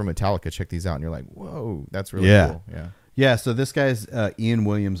of these for Metallica. Check these out. And you're like, whoa, that's really cool. Yeah. Yeah. So this guy's Ian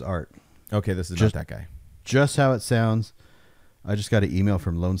Williams Art. Okay. This is not that guy. Just how it sounds. I just got an email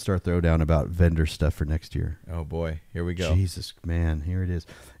from Lone Star Throwdown about vendor stuff for next year. Oh, boy. Here we go. Jesus, man. Here it is.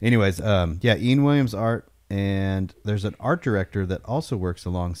 Anyways, Ian Williams Art. And there's an art director that also works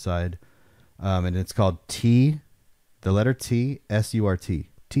alongside. And it's called the letter T, S-U-R-T.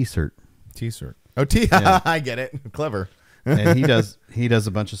 T-Cert. T-Cert. Oh, yeah. I get it. Clever. And he does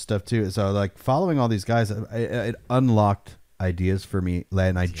a bunch of stuff too. So like following all these guys, it unlocked ideas for me.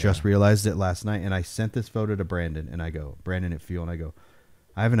 And I just realized it last night. And I sent this photo to Brandon and I go, Brandon at Fuel. And I go,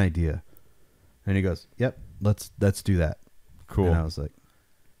 I have an idea. And he goes, yep, let's do that. Cool. And I was like,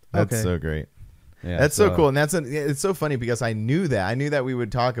 that's so great. Yeah, that's so cool. And it's so funny because I knew that we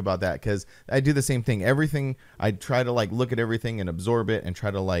would talk about that because I do the same thing. Everything, I try to like look at everything and absorb it and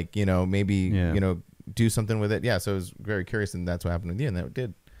try to like, you know, maybe, you know, do something with it. Yeah. So I was very curious and that's what happened with you and that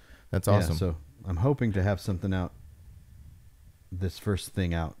did. That's awesome. Yeah, so I'm hoping to have something out, this first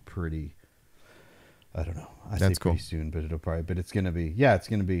thing out pretty, I don't know. That's cool. Pretty soon, but it's going to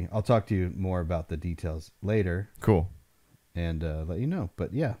be, I'll talk to you more about the details later. Cool. And let you know.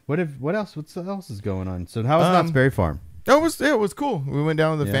 But yeah, what else is going on? So how was Knott's Berry Farm? It was cool. We went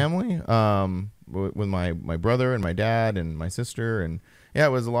down with the family, with my brother and my dad and my sister, and yeah, it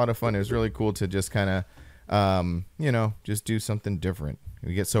was a lot of fun. It was really cool to just kind of, you know, just do something different.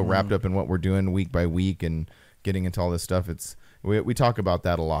 We get so wrapped up in what we're doing week by week and getting into all this stuff. We talk about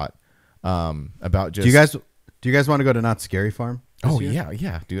that a lot. About just do you guys want to go to Knott's Scary Farm? Oh year?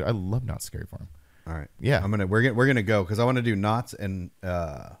 yeah, dude, I love Knott's Scary Farm. All right. Yeah. We're gonna go because I want to do Knott's and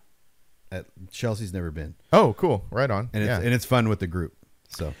at Chelsea's never been. Oh, cool. Right on. And it's fun with the group.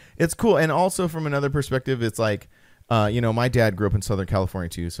 So it's cool. And also from another perspective, it's like, you know, my dad grew up in Southern California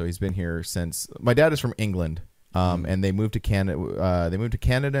too, so he's been here since. My dad is from England, and they moved to Canada. They moved to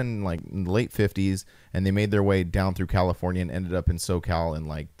Canada in like in the late 50s, and they made their way down through California and ended up in SoCal in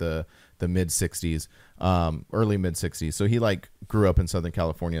like the mid 60s, early mid 60s. So he like grew up in Southern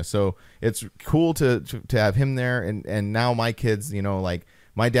California. So it's cool to have him there. And now my kids, you know, like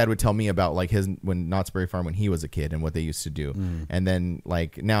my dad would tell me about like Knott's Berry Farm when he was a kid and what they used to do. And then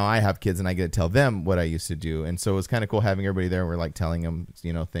like now I have kids and I get to tell them what I used to do. And so it's kind of cool having everybody there. And we're like telling them,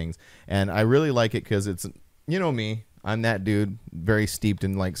 you know, things. And I really like it because it's, you know, me. I'm that dude, very steeped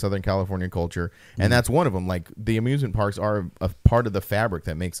in like Southern California culture, and that's one of them. Like the amusement parks are a part of the fabric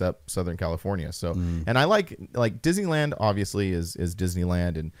that makes up Southern California. So, and I like Disneyland. Obviously, is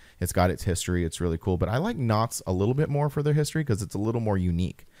Disneyland, and it's got its history. It's really cool. But I like Knott's a little bit more for their history because it's a little more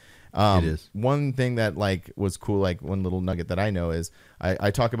unique. It is. One thing that like was cool, like one little nugget that I know is I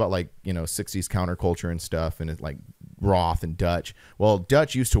talk about like, you know, 60s counterculture and stuff, and it's like Roth and Dutch. Well,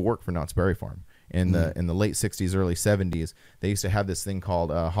 Dutch used to work for Knott's Berry Farm. In the late 60s, early 70s, they used to have this thing called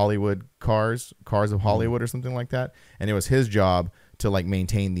Hollywood Cars of Hollywood or something like that. And it was his job to like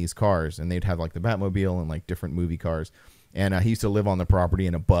maintain these cars. And they'd have like the Batmobile and like different movie cars. And he used to live on the property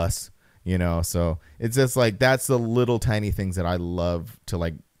in a bus. you know. So it's just like that's the little tiny things that I love to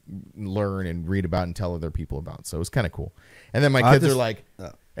like learn and read about and tell other people about. So it's kind of cool. And then my kids are like,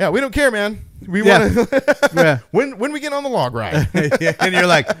 yeah, we don't care, man. We want to when we get on the log ride. And you're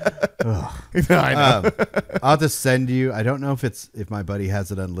like, oh. I know. I'll just send you. I don't know if my buddy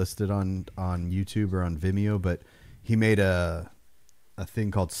has it unlisted on YouTube or on Vimeo, but he made a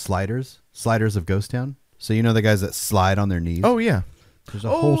thing called Sliders of Ghost Town. So you know the guys that slide on their knees. Oh yeah. There's a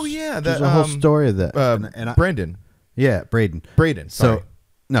whole story of that. Brendan. Yeah, Braden. Sorry. So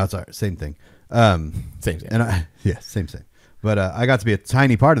no, it's all right. Same thing. Same. And same. But I got to be a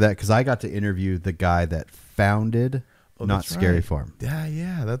tiny part of that because I got to interview the guy that founded Not Scary Farm.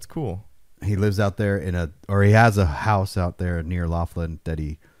 Yeah, that's cool. He lives out there he has a house out there near Laughlin that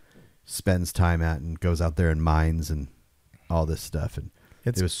he spends time at and goes out there and mines and all this stuff. And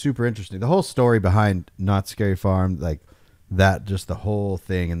it was super interesting. The whole story behind Not Scary Farm, like that, just the whole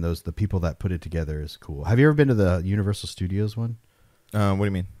thing and the people that put it together is cool. Have you ever been to the Universal Studios one? What do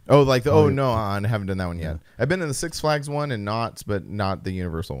you mean? Oh, like no, I haven't done that one yet. I've been in the Six Flags one and Knott's, but not the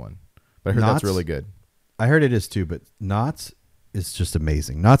Universal one. But I heard that's really good. I heard it is too, but Knott's is just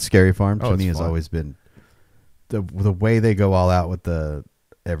amazing. Not Scary Farm to me has always been the way they go all out with the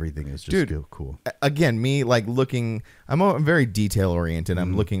everything is just cool. Again, me like looking. I'm very detail oriented.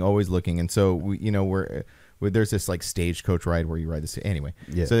 I'm always looking, and so there's this like stagecoach ride where you ride this anyway.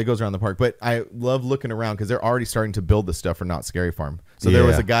 Yeah. So it goes around the park. But I love looking around because they're already starting to build the stuff for Not Scary Farm. So there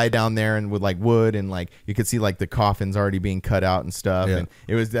was a guy down there and with like wood and like you could see like the coffins already being cut out and stuff. Yeah. And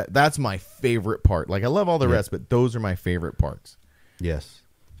it was that's my favorite part. Like I love all the rest, but those are my favorite parts. Yes.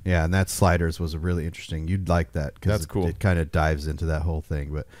 Yeah, and that Sliders was really interesting. You'd like that because cool. It kind of dives into that whole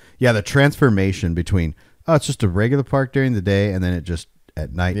thing. But yeah, the transformation between it's just a regular park during the day and then it just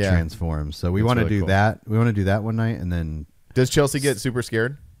at night transforms. So we want to do that. We want to do that one night, and then does Chelsea get super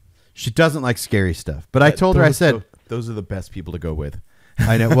scared? She doesn't like scary stuff. But I told her, I said, those are the best people to go with.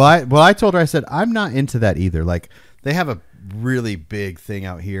 I know. Well, I told her, I said, I'm not into that either. Like they have a really big thing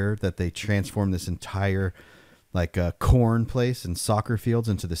out here that they transform this entire like corn place and soccer fields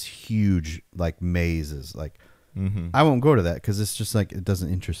into this huge like mazes. Like I won't go to that because it's just like it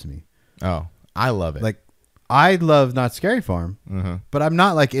doesn't interest me. Oh, I love it. Like. I love Not Scary Farm, but I'm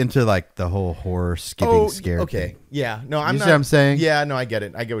not like into like the whole horror skipping scare. Okay, thing. Yeah, no, I'm you not. See what I'm saying? Yeah, no, I get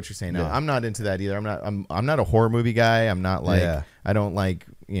it. I get what you're saying. No, I'm not into that either. I'm not a horror movie guy. I'm not like I don't like.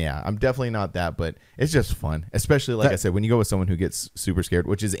 Yeah, I'm definitely not that. But it's just fun, especially like I said, when you go with someone who gets super scared,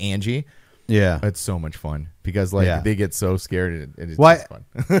 which is Angie. Yeah, it's so much fun because like they get so scared. It's just fun.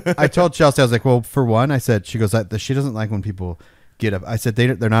 I told Chelsea, I was like, well, for one, I said she goes, she doesn't like when people get up. I said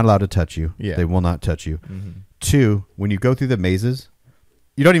they're not allowed to touch you. Yeah, they will not touch you. Two, when you go through the mazes,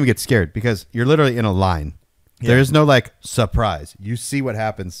 you don't even get scared because you're literally in a line. Yeah. There is no like surprise. You see what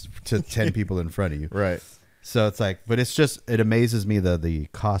happens to 10 people in front of you. Right. So it's like, but it's just, it amazes me the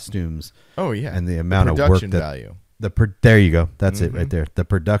costumes. Oh yeah. And the amount of work value. There you go. That's it right there. The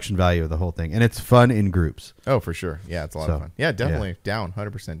production value of the whole thing. And it's fun in groups. Oh, for sure. Yeah. It's a lot of fun. Yeah, definitely down.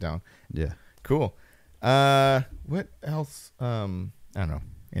 100% down. Yeah. Cool. What else? I don't know.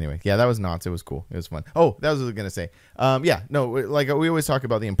 Anyway, yeah, that was Knott's. It was cool. It was fun. Oh, that was what I was going to say. Like we always talk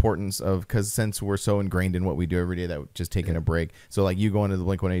about the importance of, because since we're so ingrained in what we do every day, that just taking a break. So like you going to the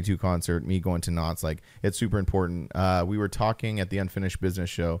Blink-182 concert, me going to Knott's, like it's super important. We were talking at the Unfinished Business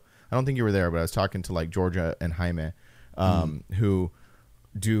show. I don't think you were there, but I was talking to like Georgia and Jaime, who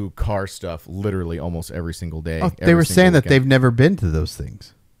do car stuff literally almost every single day. Oh, they were saying that they've never been to those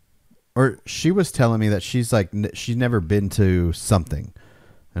things. Or she was telling me that she's never been to something.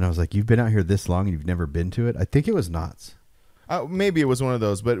 And I was like, you've been out here this long and you've never been to it? I think it was Knott's. Maybe it was one of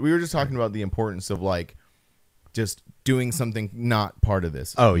those, but we were just talking about the importance of like just doing something not part of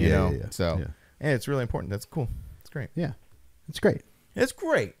this. Oh, yeah. So, yeah, it's really important. That's cool. It's great. Yeah. It's great. It's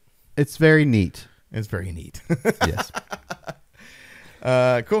great. It's very neat. It's very neat. Yes.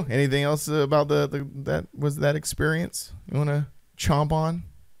 Cool. Anything else about that experience you want to chomp on?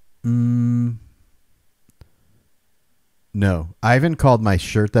 No. Ivan called my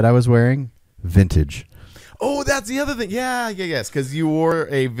shirt that I was wearing vintage. Oh, that's the other thing. Yes, because you wore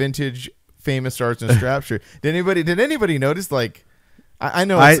a vintage Famous Stars and Straps shirt. Did anybody notice? Like, I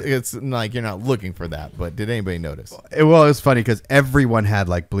know it's like you're not looking for that, but did anybody notice? It was funny because everyone had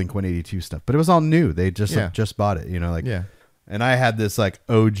like Blink-182 stuff, but it was all new. They just bought it, And I had this like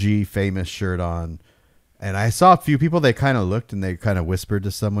OG Famous shirt on. And I saw a few people, they kind of looked and they kind of whispered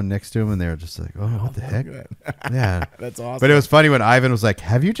to someone next to him and they were just like, oh, what the heck? Yeah. That's awesome. But it was funny when Ivan was like,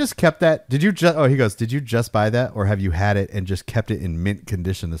 have you just kept that? He goes, did you just buy that? Or have you had it and just kept it in mint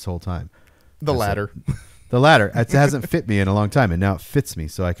condition this whole time? The latter. The latter. It hasn't fit me in a long time, and now it fits me,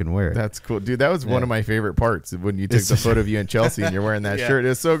 so I can wear it. That's cool, dude. That was one of my favorite parts when you took the photo of you in Chelsea and you're wearing that shirt. It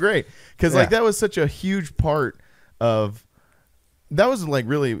was so great because like that was such a huge part of. That was like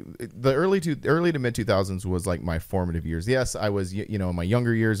really the early to mid 2000s was like my formative years. Yes, I was in my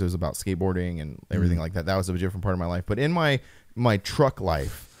younger years it was about skateboarding and everything like that. That was a different part of my life. But in my truck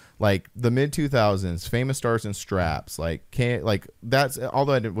life, like the mid 2000s, Famous Stars and Straps, like that's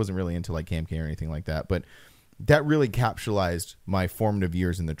although I wasn't really into like Cam K or anything like that, but that really capitalized my formative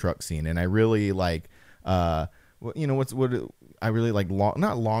years in the truck scene. And I really like I really like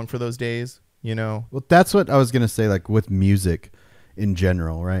not long for those days, Well, that's what I was gonna say. Like with music. In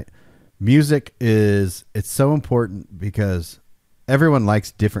general, right? Music it's so important because everyone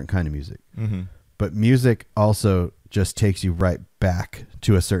likes different kind of music, but music also just takes you right back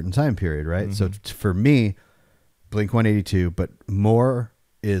to a certain time period, right? So for me, Blink-182, but more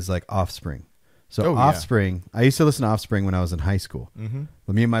is like Offspring. So Offspring, I used to listen to Offspring when I was in high school.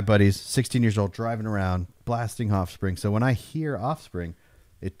 Me and my buddies, 16 years old, driving around, blasting Offspring. So when I hear Offspring,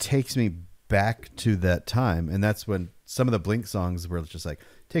 it takes me back to that time, and that's when some of the Blink songs were just like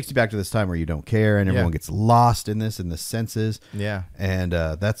takes you back to this time where you don't care and everyone gets lost in this in the senses. And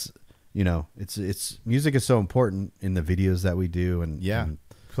that's it's music is so important in the videos that we do, and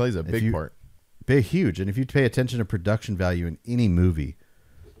plays a big part, huge. And if you pay attention to production value in any movie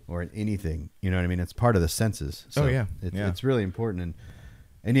or in anything, you know what I mean, it's part of the senses. So it's really important,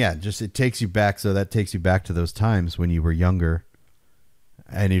 and just it takes you back. So that takes you back to those times when you were younger.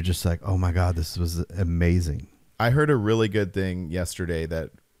 And you're just like, oh my God, this was amazing. I heard a really good thing yesterday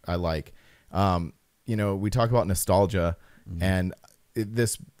that I like. We talk about nostalgia, and I'm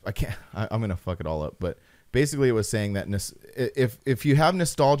going to fuck it all up. But basically it was saying that if you have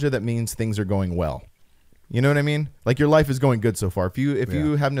nostalgia, that means things are going well. You know what I mean? Like your life is going good so far. If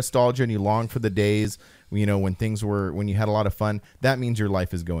you have nostalgia and you long for the days, when you had a lot of fun, that means your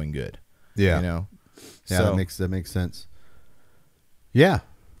life is going good. Yeah. So, that makes sense. Yeah,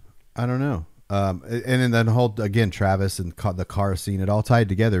 I don't know. And then that whole, again, Travis and the car scene, it all tied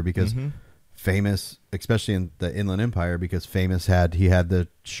together because Famous, especially in the Inland Empire, because Famous had the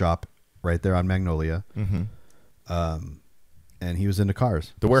shop right there on Magnolia. And he was into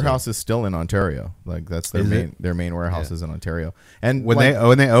cars. The warehouse is still in Ontario. Like that's their main warehouse is in Ontario. And when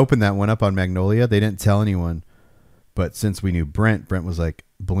they opened that one up on Magnolia, they didn't tell anyone. But since we knew Brent was like,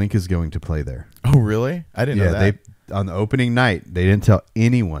 Blink is going to play there. Oh, really? I didn't know that. On the opening night, they didn't tell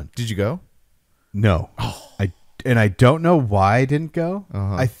anyone. Did you go? No. Oh. I don't know why I didn't go.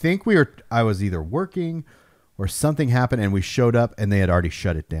 I think I was either working or something happened and we showed up and they had already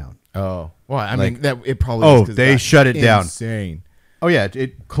shut it down. Oh. Well, I mean, that it probably they shut it down. Insane. Oh, yeah.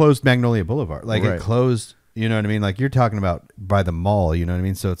 It closed Magnolia Boulevard. Like it closed, you know what I mean? Like you're talking about by the mall, you know what I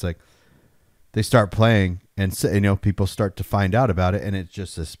mean? So it's like they start playing and people start to find out about it and it's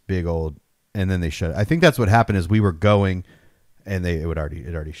just this big old. And then they shut it. I think that's what happened is we were going and it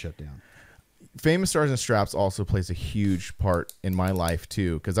already shut down. Famous Stars and Straps also plays a huge part in my life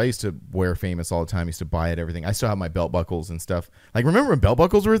too, because I used to wear Famous all the time. I used to buy it, everything. I still have my belt buckles and stuff. Like, remember when belt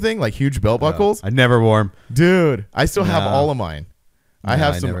buckles were a thing? Like huge belt buckles? I never wore them. Dude, I still have all of mine. I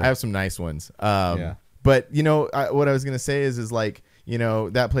have some nice ones. But what I was going to say is like,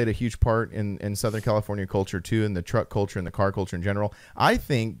 that played a huge part in Southern California culture too, and the truck culture and the car culture in general. I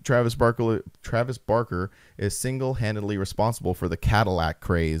think Travis Barker is single-handedly responsible for the Cadillac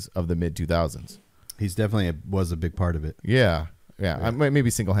craze of the mid 2000s. He's definitely was a big part of it. Yeah. Maybe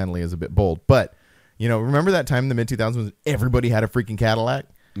single-handedly is a bit bold, but remember that time in the mid 2000s when everybody had a freaking Cadillac?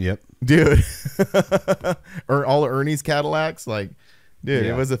 Yep, dude. Or all of Ernie's Cadillacs, like, dude,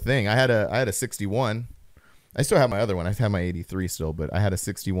 it was a thing. I had a 61. I still have my other one. I have my 83 still, but I had a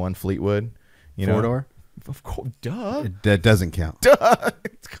 61 Fleetwood. Four-door? Of course. Duh. That doesn't count. Duh.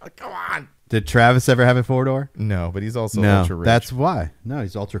 Come on. Did Travis ever have a four-door? No, but he's also ultra rich. That's why. No,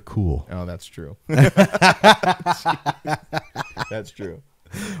 he's ultra cool. Oh, that's true. That's true.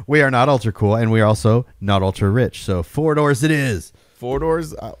 We are not ultra cool, and we are also not ultra rich. So 4 doors it is. 4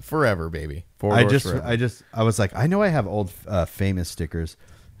 doors forever, baby. 4 doors forever. I was like, I know I have old Famous stickers.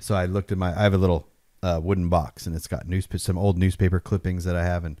 So I looked at I have a little wooden box, and it's got some old newspaper clippings that I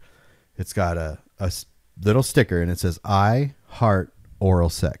have, and it's got a little sticker, and it says, "I heart oral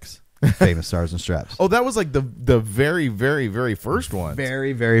sex." Famous Stars and Straps. Oh, that was like the very, very, very first one.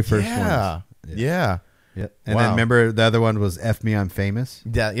 Very, very first one. Yeah. And then remember the other one was "F Me, I'm Famous."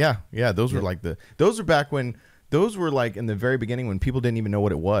 Yeah. Those were like those were back when those were like in the very beginning when people didn't even know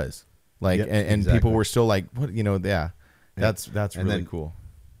what it was. Like, and people were still like, what, that's really cool.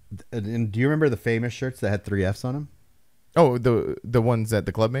 And do you remember the Famous shirts that had 3 Fs on them? Oh, the ones that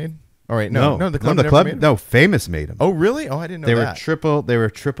the club made? All right, no, the club. the never club. made 'em? No, Famous made them. Oh, really? Oh, I didn't know They that. were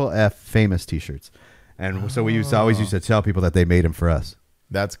triple F Famous T-shirts, and so we always used to tell people that they made them for us,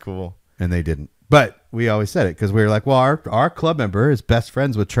 That's cool. and they didn't. But we always said it because we were like, well, our club member is best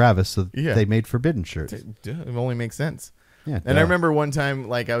friends with Travis, so Yeah. they made Forbidden shirts. It only makes sense. Yeah, And I remember one time,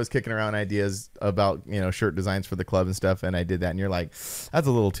 like, I was kicking around ideas about, shirt designs for the club and stuff, and I did that, and you're like, that's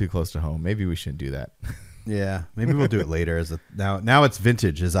a little too close to home. Maybe we shouldn't do that. Yeah, maybe we'll do it later. Now it's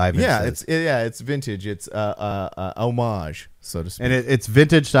vintage, as Ivan says. It's vintage. It's homage, so to speak. And it's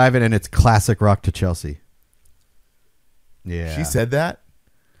vintage to Ivan, and it's classic rock to Chelsea. Yeah, She said that?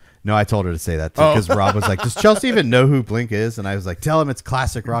 no. I told her to say that because Rob was like, "Does Chelsea even know who Blink is?" And I was like, "Tell him it's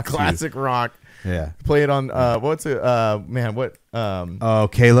classic rock." to you." Classic rock. Yeah. Play it on, what's it? Man, what? Oh,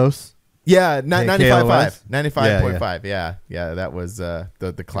 Kalos. Yeah, KLOS? 95.5. 95.5. Yeah, that was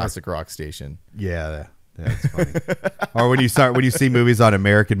the classic rock station. Yeah, that's funny. Or when you see movies on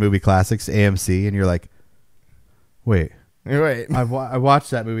American Movie Classics AMC, and you're like, "Wait, Wait. I watched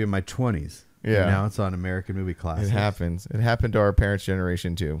that movie in my 20s. Yeah. And now it's on American Movie Classics." It happens. It happened to our parents'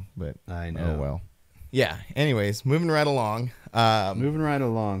 generation too, but I know. Oh well. Yeah. Anyways, moving right along. Moving right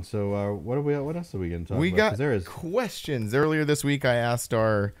along. So what else are we going to talk We about? got 'Cause there is questions. Earlier this week, I asked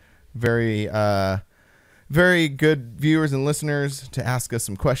our very good viewers and listeners to ask us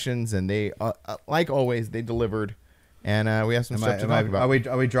some questions, and they, like always, they delivered. And we have some stuff to talk about.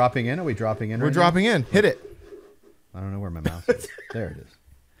 Are we dropping in? Are we dropping in? We're right now? dropping in. Hit it. I don't know where my mouse is. There it is.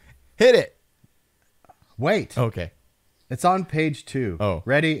 Hit it. Wait. Okay. It's on page 2. Oh.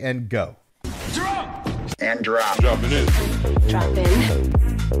 Ready and go. And drop. Jumping in. Drop in.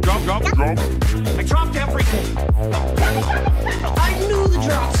 Drop. I dropped everything. I knew the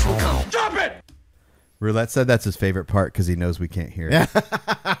drops would come. Drop it! Roulette said that's his favorite part because he knows we can't hear it.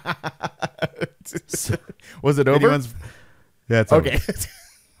 Was it over? Yeah, it's Okay. over.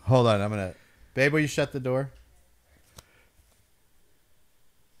 Hold on. Babe, will you shut the door?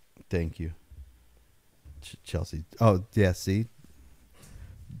 Thank you. Chelsea. Oh, yeah, see?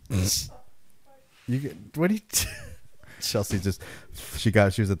 What do you... Chelsea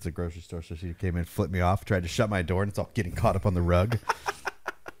she was at the grocery store, so she came in, flipped me off, tried to shut my door, and it's all getting caught up on the rug.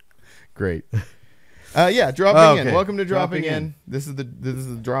 Great. Dropping in. Okay. Welcome to Dropping Dropping in. in. This is the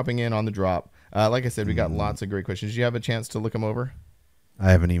dropping in on the drop. Like I said, we got lots of great questions. Did you have a chance to look them over?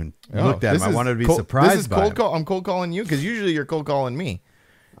 I haven't even looked at this him. I is wanted to be cold- surprised This is by cold him. call. I'm cold calling you because usually you're cold calling me.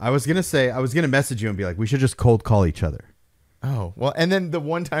 I was going to message you and be like, we should just cold call each other. Oh, well, and then the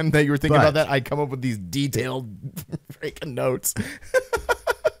one time that you were thinking But- about that, I come up with these detailed freaking notes.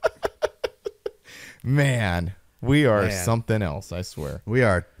 Man, we are something else, I swear. We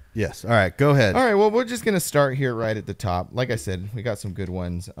are. Yes. All right. Go ahead. All right, well, we're just going to start here right at the top. Like I said, we got some good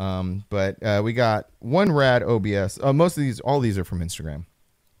ones. But we got one rad OBS. All these are from Instagram.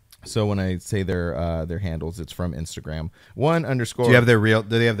 So when I say their handles, it's from Instagram. _.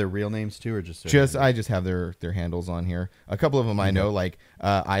 Do they have their real names too, or just I just have their handles on here. A couple of them I know, like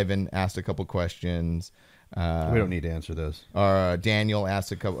Ivan asked a couple questions. we don't need to answer those. Daniel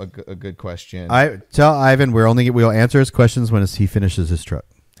asked a good question. I tell Ivan we'll answer his questions when he finishes his truck.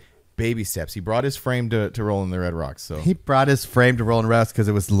 Baby steps. He brought his frame to roll in the Red Rocks. So He brought his frame to Rolling Rest because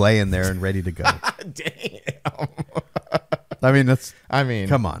it was laying there and ready to go. damn. I mean,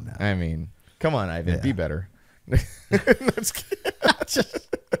 Come on now. Come on, Ivan. Yeah. Be better.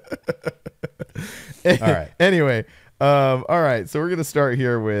 All right. Anyway, all right. So we're gonna start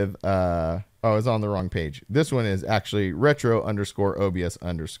here with it's on the wrong page. This one is actually retro_OBS_,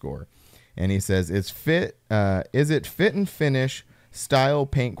 and he says is it fit and finish, style,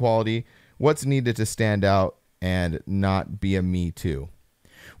 paint quality? What's needed to stand out and not be a me too?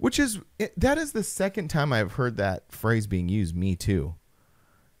 That is the second time I've heard that phrase being used, me too.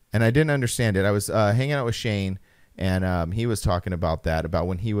 And I didn't understand it. I was hanging out with Shane, and he was talking about that, about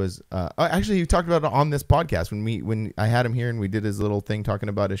when he was actually he talked about it on this podcast when I had him here and we did his little thing talking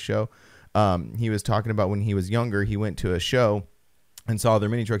about his show. He was talking about when he was younger, he went to a show and saw their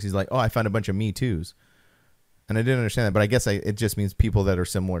mini trucks. He's like, oh, I found a bunch of me too's. And I didn't understand that, but I guess it just means people that are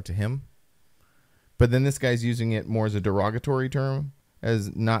similar to him. But then this guy's using it more as a derogatory term,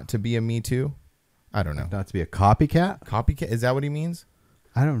 as not to be a me too. I don't know. Not to be a copycat? Copycat? Is that what he means?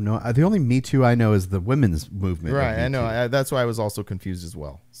 I don't know. The only Me Too I know is the women's movement. Right. I Me know. Too. That's why I was also confused as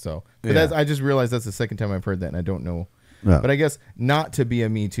well. So, but Yeah. I just realized that's the second time I've heard that, and I don't know. Yeah. But I guess not to be a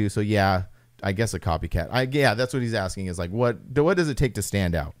me too. So yeah, I guess a copycat. Yeah, that's what he's asking. Is like, what does it take to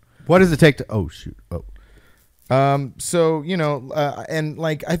stand out? What does it take to? Oh shoot. Oh. So and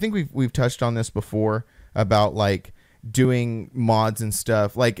like I think we've touched on this before about like doing mods and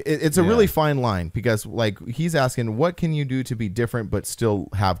stuff. Like it's a really fine line, because like he's asking, what can you do to be different but still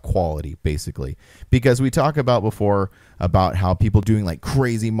have quality, basically? Because we talked about before about how people doing like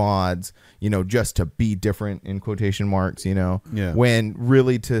crazy mods, you know, just to be different in quotation marks, you know, when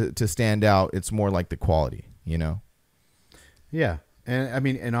really to stand out, it's more like the quality, you know? Yeah. And I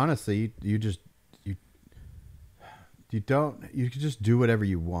mean, and honestly, you can just do whatever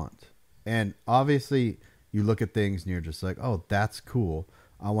you want. And obviously you look at things and you're just like, oh, that's cool.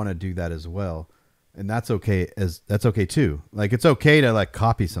 I want to do that as well. And that's okay too. Like, it's okay to like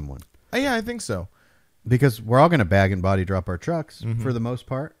copy someone. Yeah, I think so. Because we're all going to bag and body drop our trucks for the most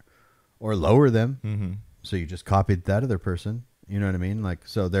part, or lower them. So you just copied that other person. You know what I mean? Like,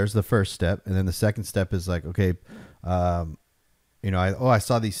 so there's the first step. And then the second step is like, okay, you know, I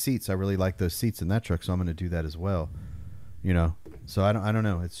saw these seats. I really like those seats in that truck. So I'm going to do that as well. You know? So I don't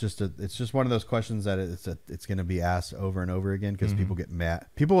know. It's just one of those questions that it's going to be asked over and over again, because people get mad.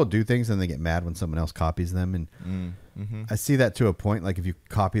 People will do things and they get mad when someone else copies them. And I see that to a point. Like if you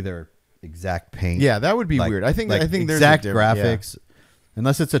copy their exact paint, that would be weird. I think there's exact graphics,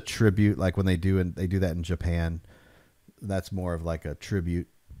 unless it's a tribute, like when they do that in Japan. That's more of like a tribute.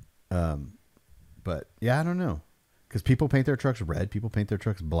 But yeah, I don't know, because people paint their trucks red. People paint their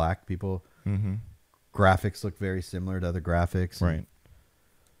trucks black. People. Graphics look very similar to other graphics. Right.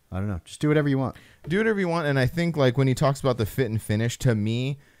 I don't know. Just do whatever you want. Do whatever you want. And I think like when he talks about the fit and finish, to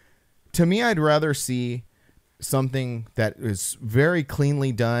me, I'd rather see something that is very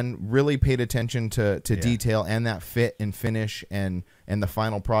cleanly done, really paid attention to detail and that fit and finish and the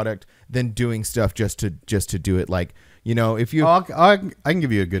final product, than doing stuff just to do it. Like, you know, if you, I can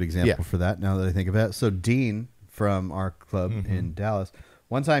give you a good example for that now that I think of it. So Dean from our club in Dallas,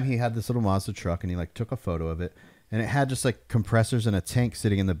 one time he had this little Mazda truck and he like took a photo of it, and it had just like compressors and a tank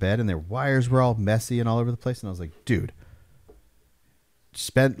sitting in the bed, and their wires were all messy and all over the place. And I was like, dude,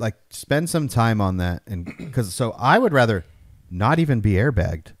 spend some time on that. And because so I would rather not even be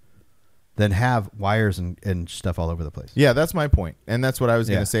airbagged than have wires and stuff all over the place. Yeah, that's my point. And that's what I was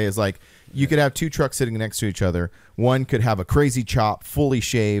going to say is like, you could have two trucks sitting next to each other. One could have a crazy chop, fully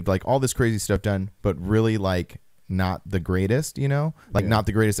shaved, like all this crazy stuff done, but really like not the greatest, you know, like not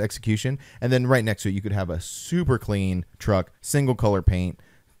the greatest execution. And then right next to it, you could have a super clean truck, single color paint,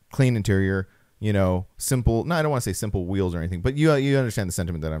 clean interior, you know, simple. No, I don't want to say simple wheels or anything, but you understand the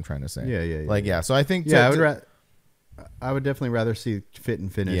sentiment that I'm trying to say. Yeah. So I think, I would definitely rather see fit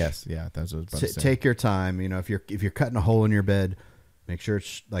and finish. Yes. Yeah. That's what I was about to say. Take your time. You know, if you're cutting a hole in your bed, make sure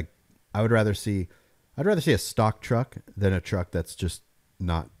it's like, I'd rather see a stock truck than a truck that's just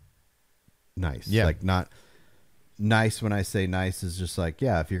not nice. Yeah. Like not nice. When I say nice is just like,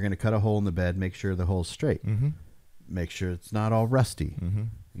 if you're going to cut a hole in the bed, make sure the hole's straight. Make sure it's not all rusty.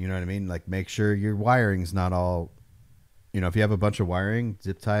 You know what I mean? Like make sure your wiring's not all, you know, if you have a bunch of wiring,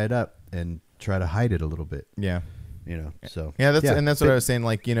 zip tie it up and try to hide it a little bit. Yeah. You know, so that's what I was saying.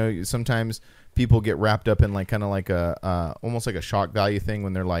 Like, you know, sometimes people get wrapped up in like kind of like a almost like a shock value thing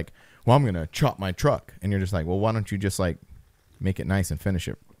when they're like, well, I'm going to chop my truck. And you're just like, well, why don't you just like make it nice and finish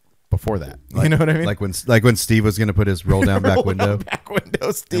it before that? You know what I mean? Like when Steve was going to put his roll down back window.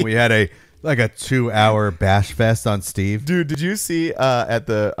 Steve. And we had a 2-hour bash fest on Steve. Dude, did you see at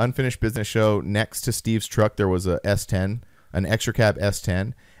the Unfinished Business show next to Steve's truck there was a S10, an extra cab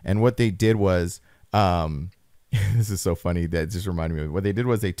S10, and what they did was this is so funny that it just reminded me of it. What they did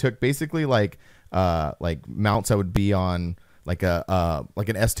was they took basically like mounts that would be on like an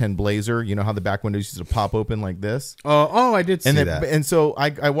S10 Blazer. You know how the back windows used to pop open like this? Oh, I did see that. And so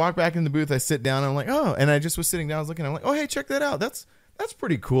I walk back in the booth, I sit down, and I'm like, oh, and I just was sitting down, I was looking, I'm like, oh, hey, check that out. That's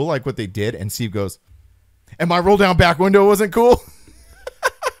pretty cool, like what they did. And Steve goes, and my roll down back window wasn't cool?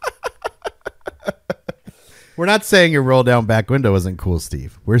 We're not saying your roll down back window isn't cool,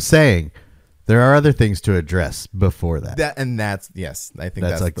 Steve. We're saying there are other things to address before that. Yes, I think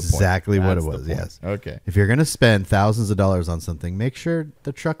that's exactly the point. what That's it was. the point. Yes. Okay. If you're going to spend thousands of dollars on something, make sure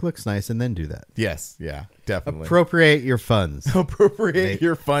the truck looks nice and then do that. Yes. Yeah, definitely. Appropriate your funds. Appropriate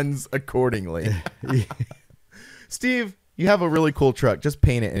your funds accordingly. Steve, you have a really cool truck. Just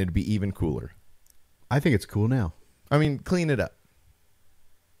paint it and it'd be even cooler. I think it's cool now. I mean, clean it up.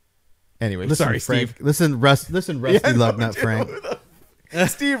 Anyway, listen, sorry, Frank. Steve. Listen, Rusty Lugnut, Frank.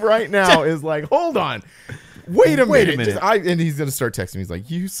 Steve right now is like, hold on. Wait a minute. And he's going to start texting me. He's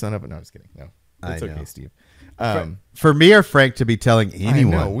like, you son of a... No, I'm just kidding. No, it's okay, Steve. For me or Frank to be telling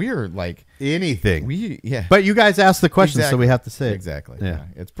anyone. I know, we're like... Anything. Yeah. But you guys asked the question, so we have to say it. Exactly. Yeah.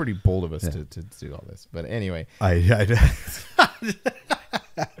 It's pretty bold of us to do all this. But anyway. I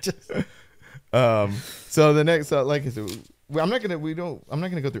so the next... like I said, I'm not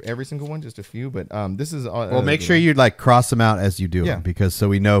gonna go through every single one, just a few. But this is Well, make sure you like cross them out as you do Yeah. them, because so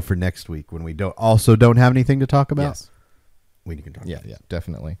we know for next week when we don't have anything to talk about. Yes. We can talk. Yeah, about yeah,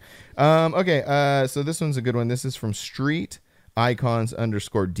 definitely. Okay, so this one's a good one. This is from Street Icons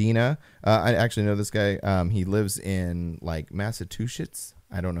 _Dina. I actually know this guy. He lives in like Massachusetts.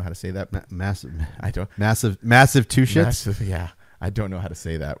 I don't know how to say that. Massive. I don't. Massive two shits. Massive, yeah. I don't know how to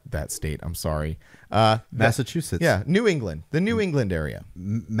say that state. I'm sorry. Massachusetts. Yeah, New England, the New England area.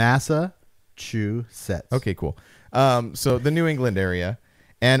 Massachusetts. Okay, cool. So the New England area,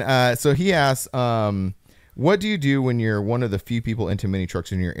 and so he asks, what do you do when you're one of the few people into mini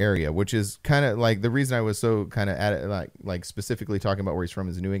trucks in your area? Which is kind of like the reason I was so kind of at it, like specifically talking about where he's from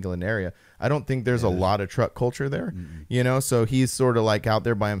is the New England area. I don't think there's a lot of truck culture there, you know. So he's sort of like out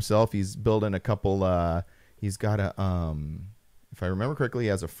there by himself. He's building a couple. He's got a if I remember correctly, he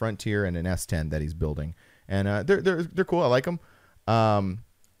has a Frontier and an S10 that he's building, and they're cool. I like them.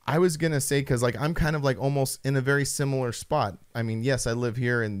 I was gonna say because like I'm kind of like almost in a very similar spot. I mean, yes, I live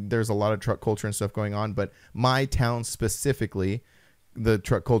here and there's a lot of truck culture and stuff going on, but my town specifically, the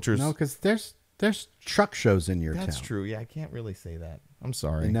truck culture. No, because there's truck shows in your town. That's true. Yeah, I can't really say that. I'm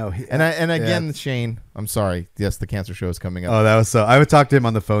sorry. No, and again, Shane, I'm sorry. Yes, the cancer show is coming up. Oh, that was so. I would talk to him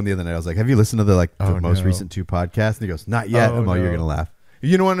on the phone the other night. I was like, "Have you listened to the most no. recent 2 podcasts?" And he goes, "Not yet." I'm like, "You're gonna laugh."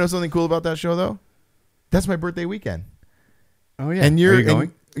 You know what? Know something cool about that show though? That's my birthday weekend. Oh yeah, And are you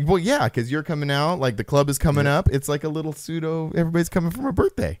going? Well, yeah, because you're coming out. Like the club is coming up. It's like a little pseudo. Everybody's coming for my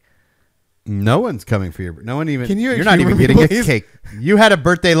birthday. No one's coming for your. No one even. Can you You're not humor even me, getting a please? cake. You had a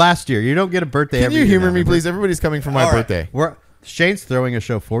birthday last year. You don't get a birthday. Can every you year humor now, me, remember? please? Everybody's coming for my All right. birthday. Shane's throwing a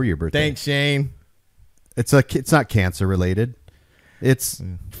show for your birthday. Thanks, Shane. It's not cancer related. It's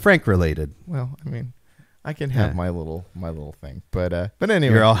Frank related. Well, I mean, I can have my little thing, but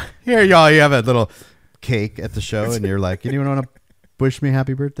anyway, y'all. You have a little cake at the show, and you're like, anyone want to wish me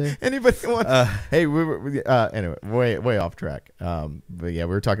happy birthday? anybody want? Hey, anyway, way off track. But yeah,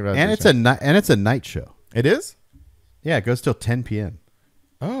 we were talking about And this it's a night show. It is. Yeah, it goes till 10 p.m.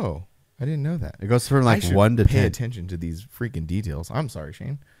 Oh, I didn't know that. It goes from I like should 1 to pay 10. attention to these freaking details. I'm sorry,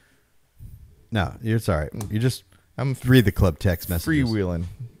 Shane. No, it's all right. You just I'm read the club text messages. freewheeling.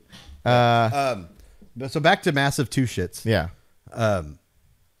 So back to massive 2 shits. Yeah.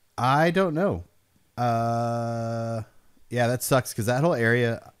 I don't know. Yeah, that sucks because that whole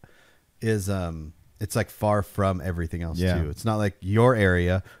area is it's like far from everything else Yeah. too. It's not like your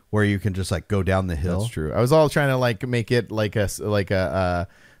area where you can just like go down the hill. That's true. I was all trying to like make it like a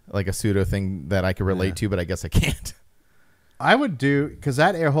pseudo thing that I could relate to, but I guess I can't. I would do because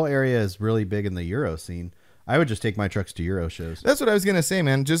that whole area is really big in the Euro scene. I would just take my trucks to Euro shows. That's what I was gonna say,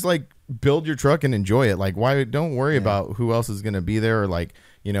 man. Just like build your truck and enjoy it. Like, why? Don't worry about who else is gonna be there, or like,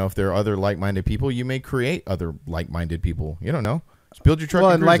 you know, if there are other like-minded people, you may create other like-minded people. You don't know. Just build your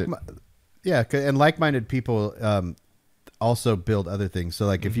truck and cruise it. And like-minded people also build other things. So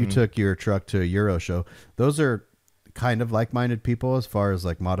like if you took your truck to a Euro show, those are kind of like-minded people as far as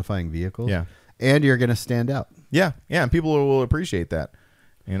like modifying vehicles. Yeah. And you're gonna stand out. Yeah, and people will appreciate that.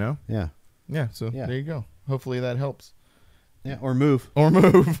 You know. Yeah. Yeah. So there you go. Hopefully that helps. Yeah. Or move. I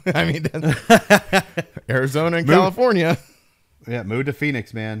mean, Arizona and California. Yeah, move to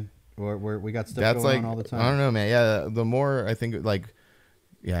Phoenix, man. We got stuff That's going like on all the time. I don't know, man. Yeah, the more I think, like,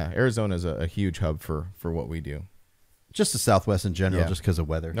 yeah, Arizona is a huge hub for what we do. Just the Southwest in general, Yeah. just because of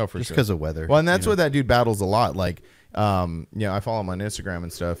weather. No, for just sure. because of weather. Well, and that's what that dude battles a lot. Like, I follow him on Instagram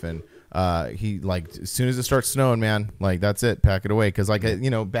and stuff, and he like as soon as it starts snowing, man, like that's it, pack it away, because like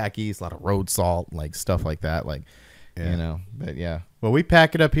back east, a lot of road salt, like stuff like that, like but yeah. Well, we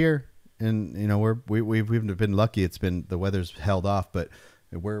pack it up here, and we've been lucky. It's been the weather's held off, but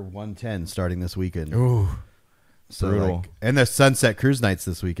we're 110 starting this weekend. Ooh, so brutal. And there's sunset cruise nights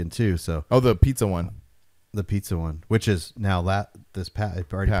this weekend too. So the pizza one, the pizza one, which is now it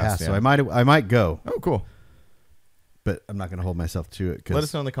already passed. Yeah. So I might go. Oh, cool. But I'm not going to hold myself to it. Let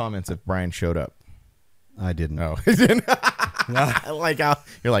us know in the comments if Brian showed up. I didn't. No, he didn't. Like how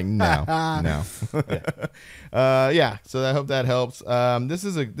you're like no. Yeah. So I hope that helps. This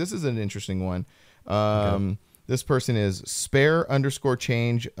is an interesting one. This person is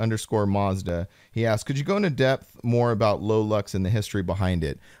spare_change_Mazda. He asked, could you go into depth more about Low Lux and the history behind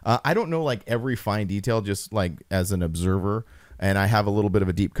it? I don't know like every fine detail, just like as an observer, and I have a little bit of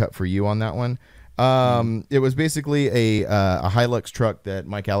a deep cut for you on that one. It was basically a Hilux truck that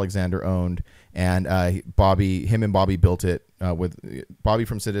Mike Alexander owned, and him and Bobby built it with Bobby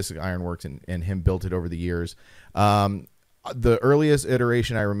from Sadistic Ironworks, and him built it over the years. The earliest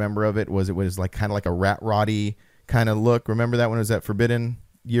iteration I remember of it was like kind of like a rat roddy kind of look. Remember that when it was at Forbidden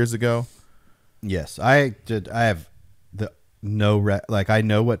years ago? Yes, I did. I have I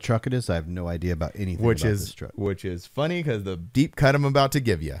know what truck it is. I have no idea about anything about this truck. Which is funny because the deep cut I'm about to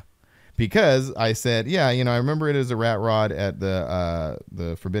give you. Because I said, yeah, I remember it as a rat rod at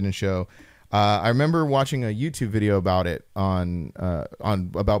the Forbidden Show. I remember watching a YouTube video about it on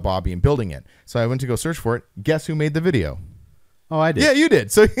about Bobby and building it. So I went to go search for it. Guess who made the video? Oh, I did. Yeah, you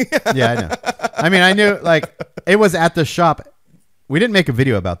did. So yeah, I know. I mean, I knew it was at the shop. We didn't make a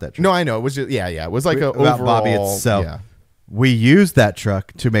video about that truck. No, I know. It was just it was like about overall, Bobby itself. Yeah. We used that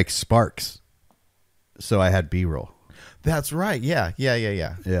truck to make sparks, so I had B-roll. That's right. Yeah.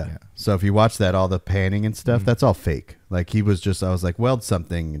 So if you watch that, all the panning and stuff, that's all fake. Like I was like, weld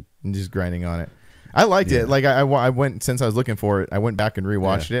something. And just grinding on it. I liked it. Like I went, since I was looking for it, I went back and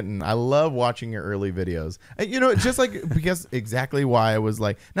rewatched it, and I love watching your early videos. Just like because exactly why I was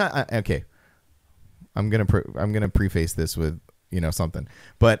like, okay. I'm gonna preface this with something,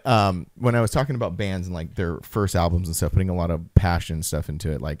 but when I was talking about bands and like their first albums and stuff, putting a lot of passion and stuff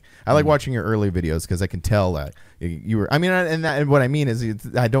into it, like I like watching your early videos because I can tell that you were. I mean, and what I mean is,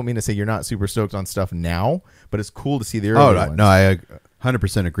 I don't mean to say you're not super stoked on stuff now, but it's cool to see the early ones. No, I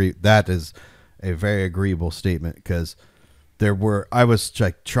 100% agree. That is a very agreeable statement because I was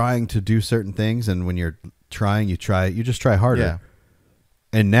like trying to do certain things, and when you're trying, you just try harder. Yeah.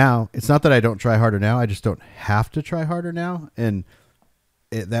 And now it's not that I don't try harder now. I just don't have to try harder now. And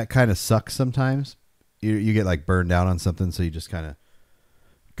that kind of sucks sometimes. You get like burned out on something. So you just kind of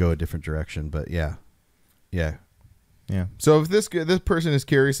go a different direction. But yeah. So if this person is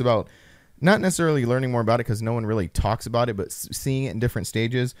curious about not necessarily learning more about it, because no one really talks about it, but seeing it in different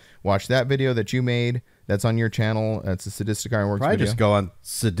stages, watch that video that you made. That's on your channel. That's a Sadistic Ironworks Probably video. Just go on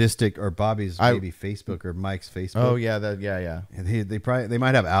Sadistic or Bobby's maybe Facebook or Mike's Facebook. Oh yeah, yeah. And they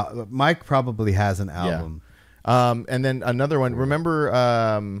might have Mike probably has an album. Yeah. And then another one. Remember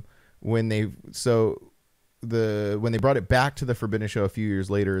when they brought it back to the Forbidden Show a few years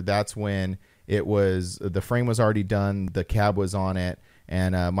later? That's when the frame was already done, the cab was on it,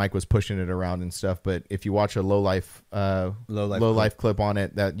 and Mike was pushing it around and stuff. But if you watch a low life clip on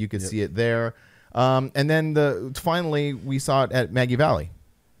it, that you could see it there. And then finally we saw it at Maggie Valley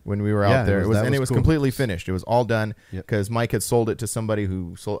when we were out there. It was cool. Completely finished. It was all done because Mike had sold it to somebody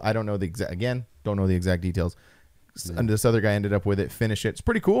who sold. I don't know the exact details. And this other guy ended up with it, finished it. It's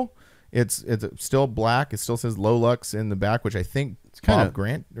pretty cool. It's still black. It still says Low Lux in the back, which I think it's Bob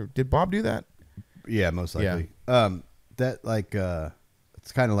Grant. Or did Bob do that? Yeah, most likely. Yeah.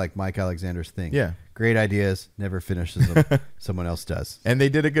 It's kind of like Mike Alexander's thing. Yeah. Great ideas, never finishes them. Someone else does. And they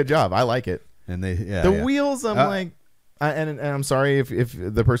did a good job. I like it. And the wheels, I'm like, and I'm sorry if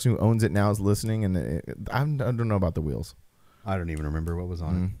the person who owns it now is listening, and I don't know about the wheels. I don't even remember what was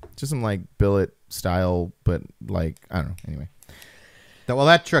on it. Just some like billet style, but like I don't know. Anyway,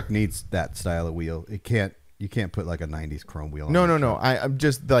 that truck needs that style of wheel. You can't put like a '90s chrome wheel. No. I'm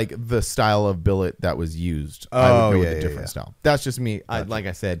just like the style of billet that was used. Oh, with a different style. That's just me. Gotcha. Like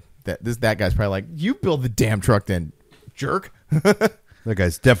I said, that guy's probably like, you build the damn truck, then jerk. That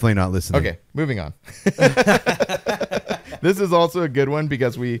guy's definitely not listening. Okay, moving on. This is also a good one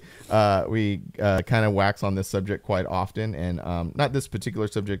because we kind of wax on this subject quite often, and not this particular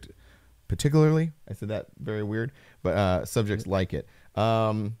subject particularly. I said that very weird, but subjects like it.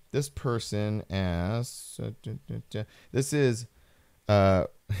 This person asks, this is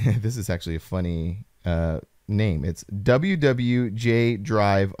actually a funny name. It's WWJ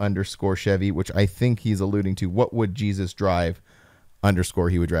Drive _Chevy, which I think he's alluding to. What would Jesus drive? _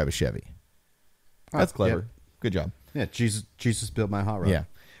 he would drive a Chevy. That's clever. Yeah. Good job. Yeah, Jesus built my hot rod.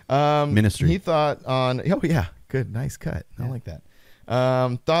 Yeah. Ministry. He thought on good, nice cut. I like that.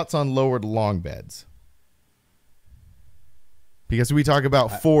 Thoughts on lowered long beds. Because we talk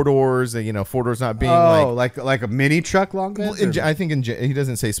about 4 doors, 4 doors not being like a mini truck long bed. Well, I think he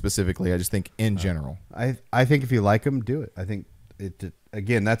doesn't say specifically. I just think in general. I think if you like them, do it. I think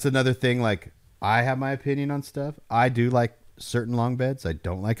again, that's another thing. Like I have my opinion on stuff. I do like certain long beds. I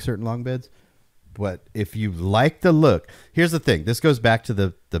don't like certain long beds. But if you like the look, here's the thing. This goes back to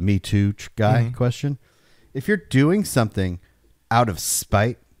the Me Too guy question. If you're doing something out of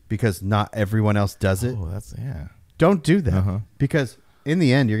spite because not everyone else does it, don't do that. Because in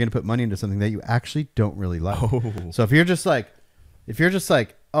the end, you're going to put money into something that you actually don't really like. So if you're just like,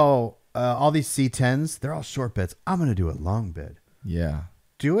 all these C10s, they're all short beds. I'm going to do a long bed. Yeah.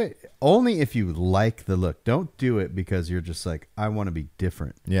 Do it only if you like the look. Don't do it because you're just like, I want to be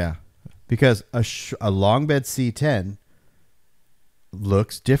different. Yeah. Because a long bed C10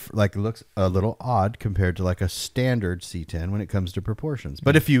 looks different, like looks a little odd compared to like a standard C10 when it comes to proportions.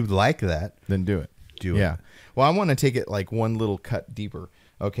 But if you like that, then do it. doing Yeah. it. Well, I want to take it like one little cut deeper.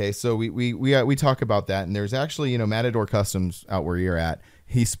 Okay, so we talk about that, and there's actually, Matador Customs out where you're at.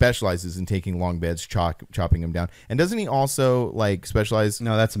 He specializes in taking long beds, chopping them down, and doesn't he also like specialize?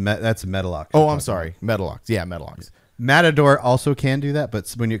 No, that's Metalox. Oh, I'm sorry, Metalox. Yeah, Metalox. Matador also can do that, but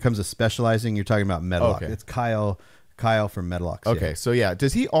when it comes to specializing, you're talking about Metalox. Okay. It's Kyle from Metalox. Okay, so yeah,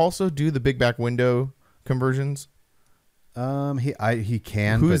 does he also do the big back window conversions? He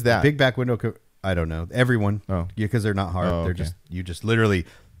can. Who's but that? Big back window. I don't know. Everyone. Oh. Yeah, because they're not hard. Oh, They're okay. you just literally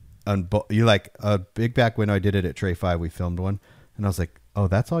you like a big back window. I did it at Tray 5. We filmed one, and I was like, oh,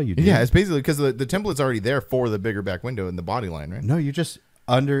 that's all you do. Yeah, it's basically because the template's already there for the bigger back window in the body line, right? No, you just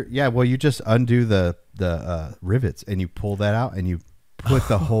you just undo the rivets and you pull that out and you put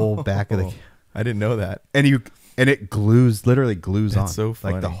the whole back of the I didn't know that. and it literally glues on. That's so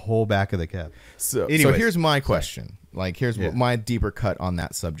funny. like the whole back of the cab. So Anyways, here's my question. Like, here's Yeah. what my deeper cut on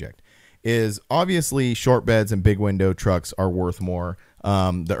that subject is. Obviously, short beds and big window trucks are worth more.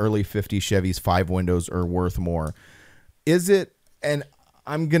 The early 50 Chevys 5 windows are worth more. Is it, and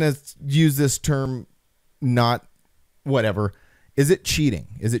I'm going to use this term, not whatever, is it cheating?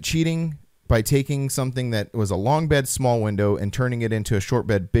 Is it cheating by taking something that was a long bed, small window and turning it into a short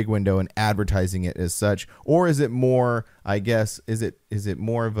bed, big window and advertising it as such? Or is it more, I guess, is it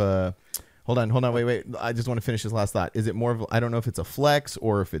more of a, hold on, wait. I just want to finish this last thought. Is it more of, I don't know if it's a flex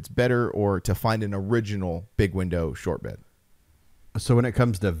or if it's better or to find an original big window short bed? So when it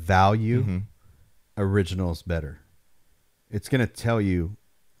comes to value, Mm-hmm. original's better. It's going to tell you,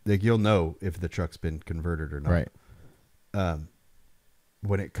 like, you'll know if the truck's been converted or not. Right.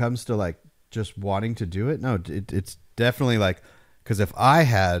 When it comes to like just wanting to do it, no, it's definitely like, because if I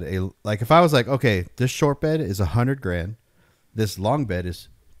had if I was like, okay, this short bed is $100,000, this long bed is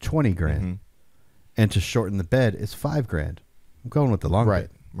 $20,000, Mm-hmm. and to shorten the bed is $5,000. I'm going with the long bed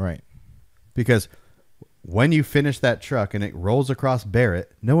Right. because when you finish that truck and it rolls across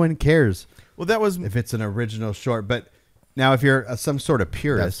Barrett, no one cares Well, that was, if it's an original short. But now if you're some sort of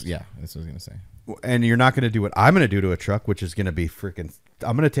purist, that's what I was going to say. and you're not going to do what I'm going to do to a truck, which is going to be freaking,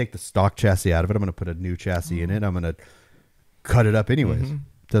 I'm going to take the stock chassis out of it. I'm going to put a new chassis in it. I'm going to cut it up anyways.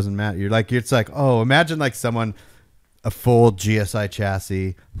 Doesn't matter. It's like, oh, imagine like someone, a full GSI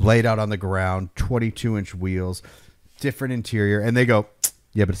chassis laid out on the ground, 22-inch wheels, different interior. And they go,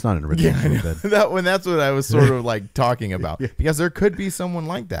 yeah, but it's not an original short bed. That's what I was sort of like talking about, because there could be someone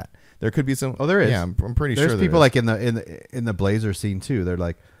like that. There could be some. Oh, there is. Yeah, I'm pretty sure There's there people is. like in the Blazer scene too. They're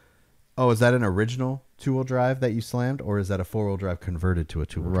like, oh, is that an original 2-wheel drive that you slammed, or is that a 4-wheel drive converted to a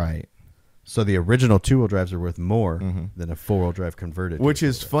 2-wheel drive? Right. So the original 2-wheel drives are worth more than a 4-wheel drive converted. to Which a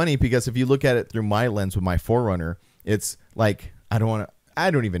is 4-wheel funny because if you look at it through my lens with my 4Runner, it's like, I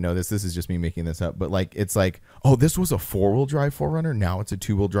don't even know this. This is just me making this up. But like, it's like, oh, this was a 4-wheel drive 4Runner. Now it's a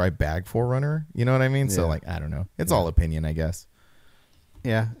 2-wheel drive bag 4Runner. You know what I mean? So Yeah. like, I don't know. It's all opinion, I guess. drive.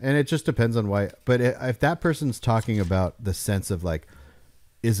 Yeah, and it just depends on why. But if that person's talking about the sense of like,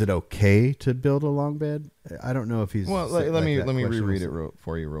 is it okay to build a long bed? I don't know if he's. Well, like let me that question reread was- it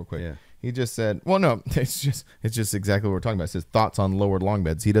for you real quick. Yeah. He just said, well, no, it's just exactly what we're talking about. It says thoughts on lowered long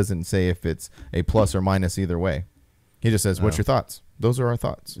beds. He doesn't say if it's a plus or minus either way. He just says, what's your thoughts? Those are our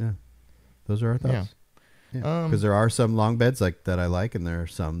thoughts. Yeah, those are our thoughts. Yeah. Because there are some long beds like that I like, and there are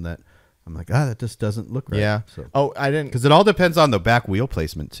some that I'm like, that just doesn't look right. Yeah. So. Oh, I didn't. Because it all depends on the back wheel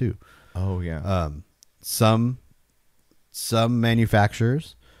placement too. Oh, yeah. Some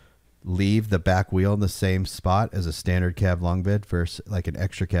manufacturers leave the back wheel in the same spot as a standard cab long bed versus like an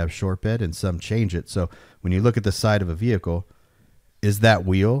extra cab short bed, and some change it. So when you look at the side of a vehicle, is that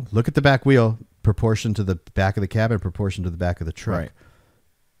wheel, look at the back wheel proportion to the back of the cab and proportion to the back of the truck. Right.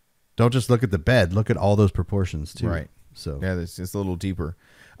 Don't just look at the bed, look at all those proportions too. Right. So Yeah, it's just a little deeper.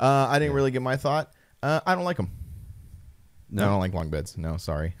 I didn't really get my thought. I don't like them. No, I don't like long beds. No,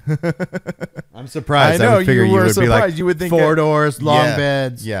 sorry. I'm surprised. I know, would figure you were would be like surprised. You would think 4 that- doors, long Yeah.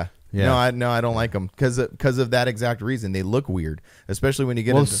 beds. Yeah. Yeah. No, I don't like them because of that exact reason. They look weird, especially when you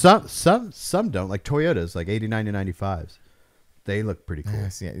get Well, into. some don't, like Toyotas, like 89 to 95s. They look pretty cool.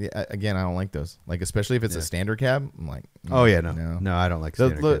 See, again, I don't like those. Like, especially if it's a standard cab. I'm like, Oh yeah, no, I don't like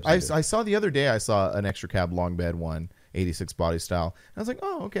standard cabs. I saw the other day. I saw an extra cab long bed one, 86 body style. And I was like,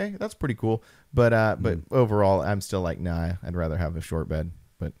 oh, okay, that's pretty cool. But overall, I'm still like, nah, I'd rather have a short bed.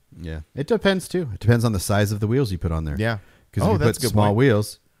 But Yeah, it depends too. It depends on the size of the wheels you put on there. yeah, because if you that's put a good small point.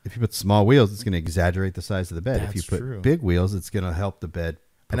 wheels, it's going to exaggerate the size of the bed. If you That's put true. big wheels, it's going to help the bed.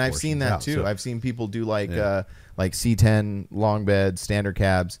 And I've seen that proportions too. out. So- I've seen people do like Yeah. like C10 long beds, standard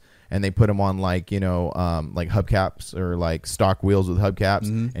cabs, and they put them on like like hubcaps or like stock wheels with hubcaps.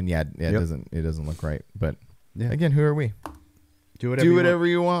 And it Yep. doesn't look right. But Yeah. again, who are we? do Do whatever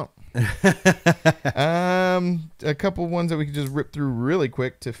you want. A couple ones that we could just rip through really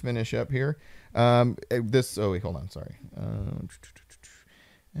quick to finish up here. Oh wait, hold on, sorry.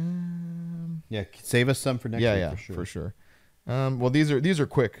 Yeah, save us some for next week for sure. Well, these are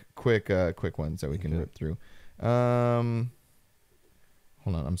quick ones that we can rip through. Hold on,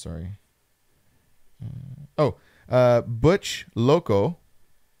 I'm sorry. Butch Loco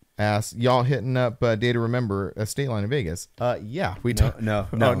asks, y'all hitting up Day to Remember a State Line in Vegas? Yeah, we No,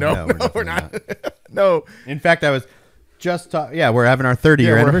 we're not. No. In fact, I was just we're having our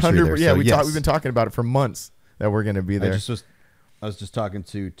 30-year anniversary there. Yeah, so we've been talking about it for months that we're going to be there. I was just talking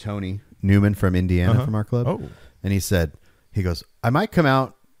to Tony Newman from Indiana from our club. Oh. And he goes, I might come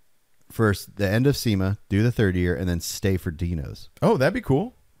out for the end of SEMA, do the 3rd year, and then stay for Dino's. Oh, that'd be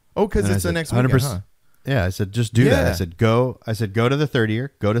cool. Oh, because it's the next weekend, huh? Yeah, I said, just do that. I said, go to the 3rd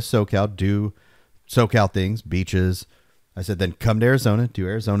year, go to SoCal, do SoCal things, beaches. I said, then come to Arizona, do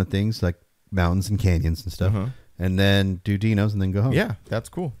Arizona things like mountains and canyons and stuff, and then do Dino's and then go home. Yeah, that's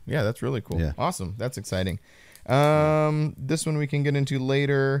cool. Yeah, that's really cool. Yeah. Awesome. That's exciting. This one we can get into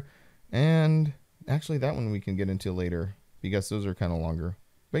later, and actually that one we can get into later because those are kind of longer.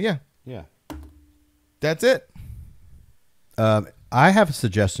 But yeah, that's it. I have a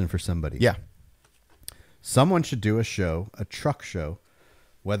suggestion for somebody. Yeah. Someone should do a truck show,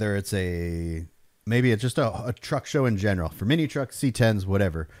 whether it's maybe it's just a truck show in general for mini trucks, C10s,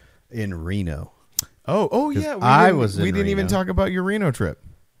 whatever, in Reno. Oh yeah. We didn't even talk about your Reno trip.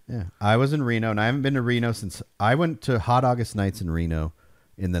 Yeah, I was in Reno, and I haven't been to Reno since I went to Hot August Nights in Reno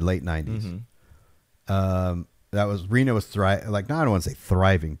in the late 90s. Reno was I don't want to say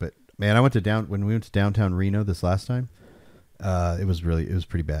thriving, but man, when we went to downtown Reno this last time, it was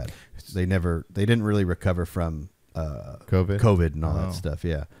pretty bad. They didn't really recover from COVID and all that stuff.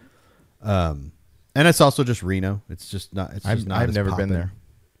 Yeah. And it's also just Reno. It's just not. I've never been there.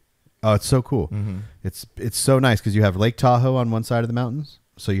 Oh, it's so cool. It's so nice because you have Lake Tahoe on one side of the mountains,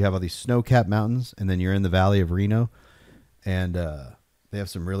 so you have all these snow-capped mountains, and then you're in the valley of Reno, and they have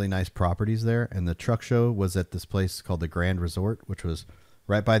some really nice properties there. And the truck show was at this place called the Grand Resort, which was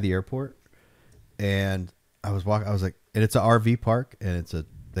right by the airport. And I was like, and it's an RV park, and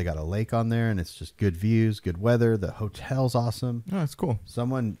they got a lake on there, and it's just good views, good weather. The hotel's awesome. Oh, that's cool.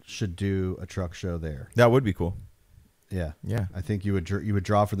 Someone should do a truck show there. That would be cool. Yeah. Yeah. I think you would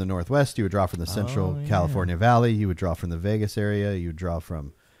draw from the Northwest. You would draw from the Central California Valley. You would draw from the Vegas area. You would draw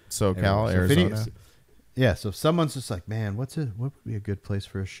from SoCal, Arizona. So if someone's just like, man, what would be a good place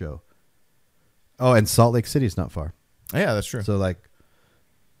for a show? Oh, and Salt Lake City's not far. Yeah, that's true. So like,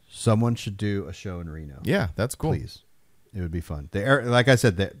 someone should do a show in Reno. Yeah, that's cool. Please. It would be fun. Like I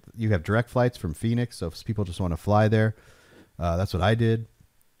said, you have direct flights from Phoenix, so if people just want to fly there, that's what I did.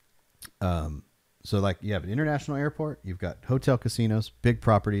 So like you have an international airport, you've got hotel, casinos, big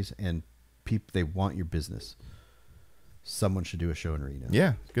properties, and they want your business. Someone should do a show in Reno.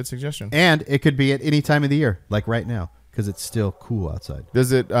 Yeah, good suggestion. And it could be at any time of the year, like right now, because it's still cool outside.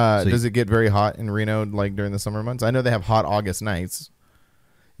 Does it get very hot in Reno like during the summer months? I know they have hot August nights.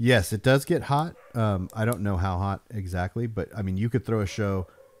 Yes, it does get hot. I don't know how hot exactly, but I mean, you could throw a show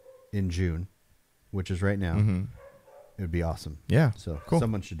in June, which is right now. It would be awesome. Yeah, so cool.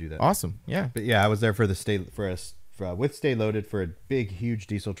 Someone should do that. Awesome. Yeah, but yeah, I was there with Stay Loaded for a big, huge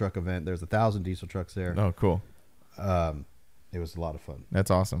diesel truck event. There's 1,000 diesel trucks there. Oh, cool. It was a lot of fun. That's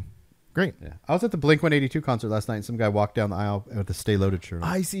awesome. Great. Yeah, I was at the Blink-182 concert last night, and some guy walked down the aisle with a Stay Loaded shirt on.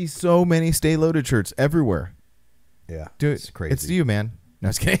 I see so many Stay Loaded shirts everywhere. Yeah, dude, it's crazy. It's you, man. No, I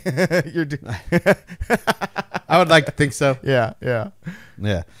was kidding. I would like to think so. Yeah.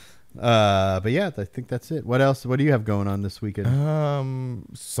 But yeah, I think that's it. What else? What do you have going on this weekend? No,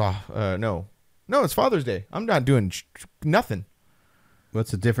 it's Father's Day. I'm not doing nothing.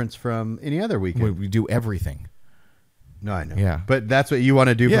 What's the difference from any other weekend? We do everything. No, I know. Yeah, but that's what you want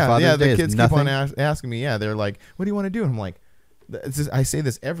to do for Father's Day. The kids keep on asking me. Yeah, they're like, "What do you want to do?" And I'm like, I say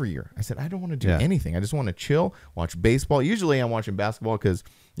this every year. I said, I don't want to do anything. I just want to chill, watch baseball. Usually I'm watching basketball because,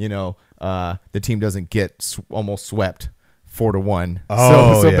 the team doesn't get almost swept 4-1.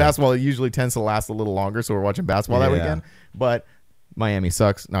 So basketball usually tends to last a little longer. So we're watching basketball that weekend. But Miami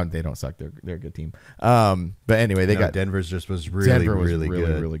sucks. No, they don't suck. They're a good team. But anyway, Denver's just was really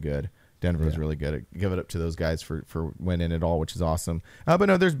good. Really good. Denver was really good. Give it up to those guys for winning it all, which is awesome. But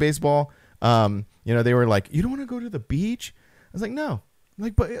no, there's baseball. They were like, you don't want to go to the beach? I was like, no.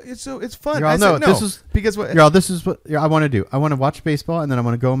 But it's fun. I said, no, this is because this is what I want to do. I want to watch baseball, and then I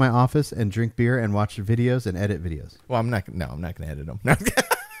want to go in my office and drink beer and watch videos and edit videos. Well, I'm not going to edit them.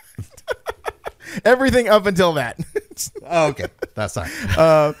 Everything up until that. Oh, okay, that's fine.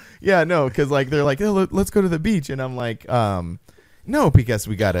 Because like they're like, oh, let's go to the beach, and I'm like, No, because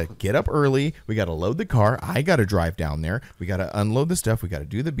we got to get up early. We got to load the car. I got to drive down there. We got to unload the stuff. We got to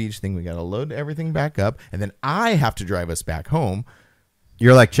do the beach thing. We got to load everything back up. And then I have to drive us back home.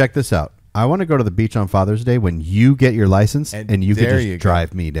 You're like, check this out. I want to go to the beach on Father's Day when you get your license and you can just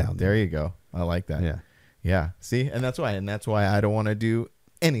drive me down there. There you go. I like that. Yeah. Yeah. See? And that's why I don't want to do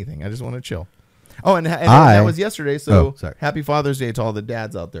anything. I just want to chill. Oh, and that was yesterday. So happy Father's Day to all the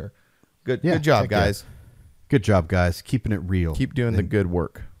dads out there. Good job, guys. Yeah. Good job, guys. Keeping it real. Keep doing the good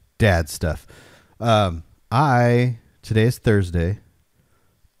work. Dad stuff. Today is Thursday.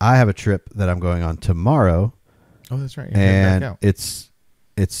 I have a trip that I'm going on tomorrow. Oh, that's right. And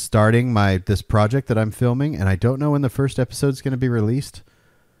it's starting this project that I'm filming, and I don't know when the first episode is going to be released,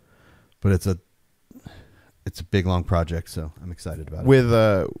 but it's a big long project, so I'm excited about it.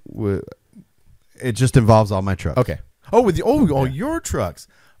 With it just involves all my trucks. Okay. Oh, all your trucks.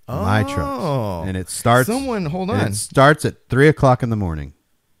 My trucks. And it starts. Hold on. It starts at 3:00 in the morning.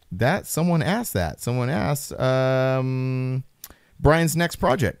 Someone asked that. Someone asked Brian's next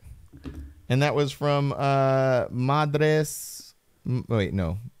project, and that was from Madres. Wait,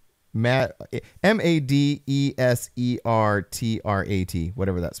 no, MADESERTRAT,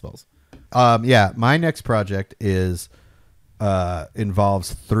 whatever that spells. Yeah, my next project involves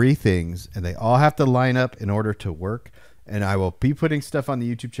 3 things, and they all have to line up in order to work. And I will be putting stuff on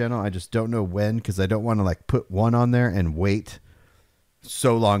the YouTube channel. I just don't know when, because I don't want to put one on there and wait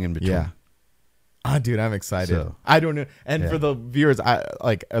so long in between. Yeah. Dude, I'm excited. So, I don't know. And for the viewers,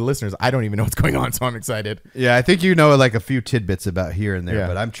 listeners, I don't even know what's going on, so I'm excited. Yeah, I think a few tidbits about here and there,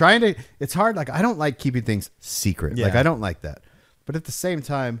 but I'm trying to. It's hard. I don't like keeping things secret. Yeah. I don't like that. But at the same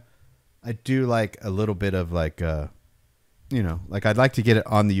time, I do like a little bit of I'd like to get it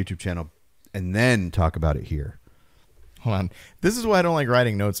on the YouTube channel and then talk about it here. Hold on. This is why I don't like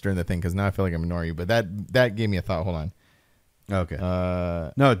writing notes during the thing, because now I feel like I'm ignoring you. But that gave me a thought. Hold on. Okay.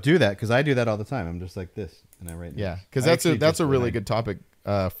 No, do that, because I do that all the time. I'm just like this, and I write. Yeah, because that's a really good topic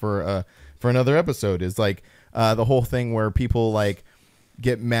for another episode. Is the whole thing where people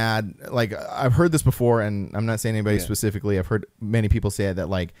get mad. I've heard this before, and I'm not saying anybody specifically. I've heard many people say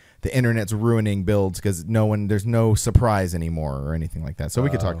that the internet's ruining builds because there's no surprise anymore or anything like that. So we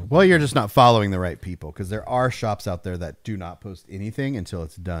could talk. Well, you're just not following the right people, because there are shops out there that do not post anything until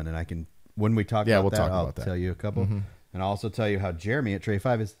it's done, and when we talk about that, I'll tell you a couple. Mm-hmm. And I'll also tell you how Jeremy at Tray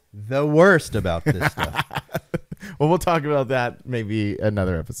 5 is the worst about this stuff. Well, we'll talk about that maybe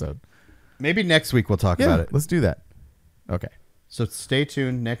another episode. Maybe next week we'll talk about it. Let's do that. Okay. So stay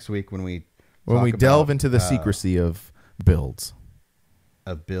tuned next week when we delve into the secrecy of builds.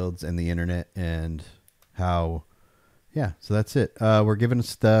 Of builds and the internet and how... Yeah, so that's it. We're giving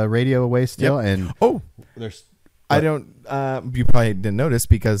us the radio away still. And there's... I don't. You probably didn't notice,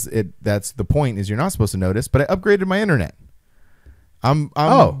 because that's the point, is you're not supposed to notice. But I upgraded my internet. I'm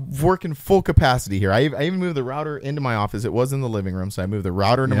working full capacity here. I even moved the router into my office. It was in the living room, so I moved the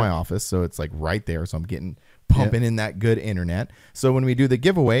router into my office, so it's right there. So I'm pumping in that good internet. So when we do the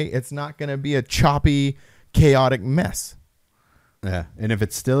giveaway, it's not going to be a choppy, chaotic mess. Yeah, and if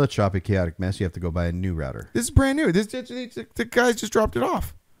it's still a choppy, chaotic mess, you have to go buy a new router. This is brand new. The guys just dropped it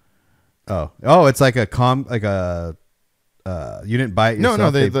off. Oh, it's like you didn't buy it yourself.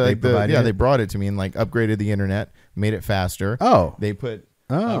 No, they brought it to me and upgraded the internet, made it faster. Oh, they put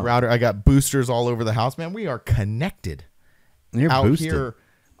a router. I got boosters all over the house, man. We are connected. You're out boosted here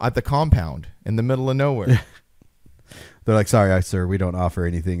at the compound in the middle of nowhere. They're like, sorry, sir, we don't offer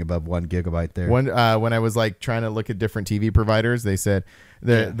anything above 1 gigabyte there. When I was trying to look at different TV providers, they said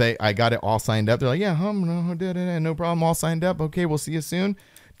I got it all signed up. They're like, no problem, all signed up. Okay, we'll see you soon.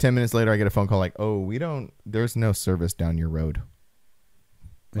 10 minutes later, I get a phone call there's no service down your road.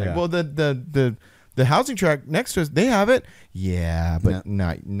 Well, the housing tract next to us, they have it. Yeah, but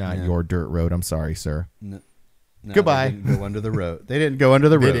not your dirt road. I'm sorry, sir. No, goodbye. They didn't go under the road. They didn't go under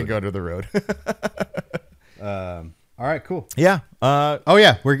the road. They didn't go under the road. All right, cool. Yeah.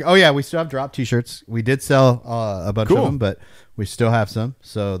 We still have drop t-shirts. We did sell a bunch of them, but we still have some.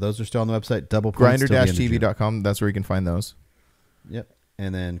 So those are still on the website. Grinder-tv.com. That's where you can find those. Yep.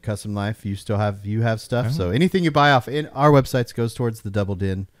 And then Custom Life, you have stuff. Uh-huh. So anything you buy off in our websites goes towards the Double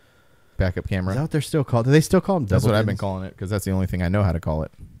Din backup camera. Is that what they're still called? Do they still call them Double Dins? That's what I've been calling it, because that's the only thing I know how to call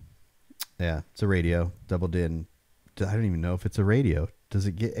it. Yeah, it's a radio. Double Din. I don't even know if it's a radio. Does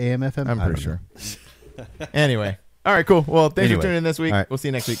it get AM, FM? I'm pretty sure. Anyway. All right, cool. Well, thanks for tuning in this week. Right. We'll see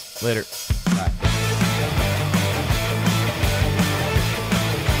you next week. Later.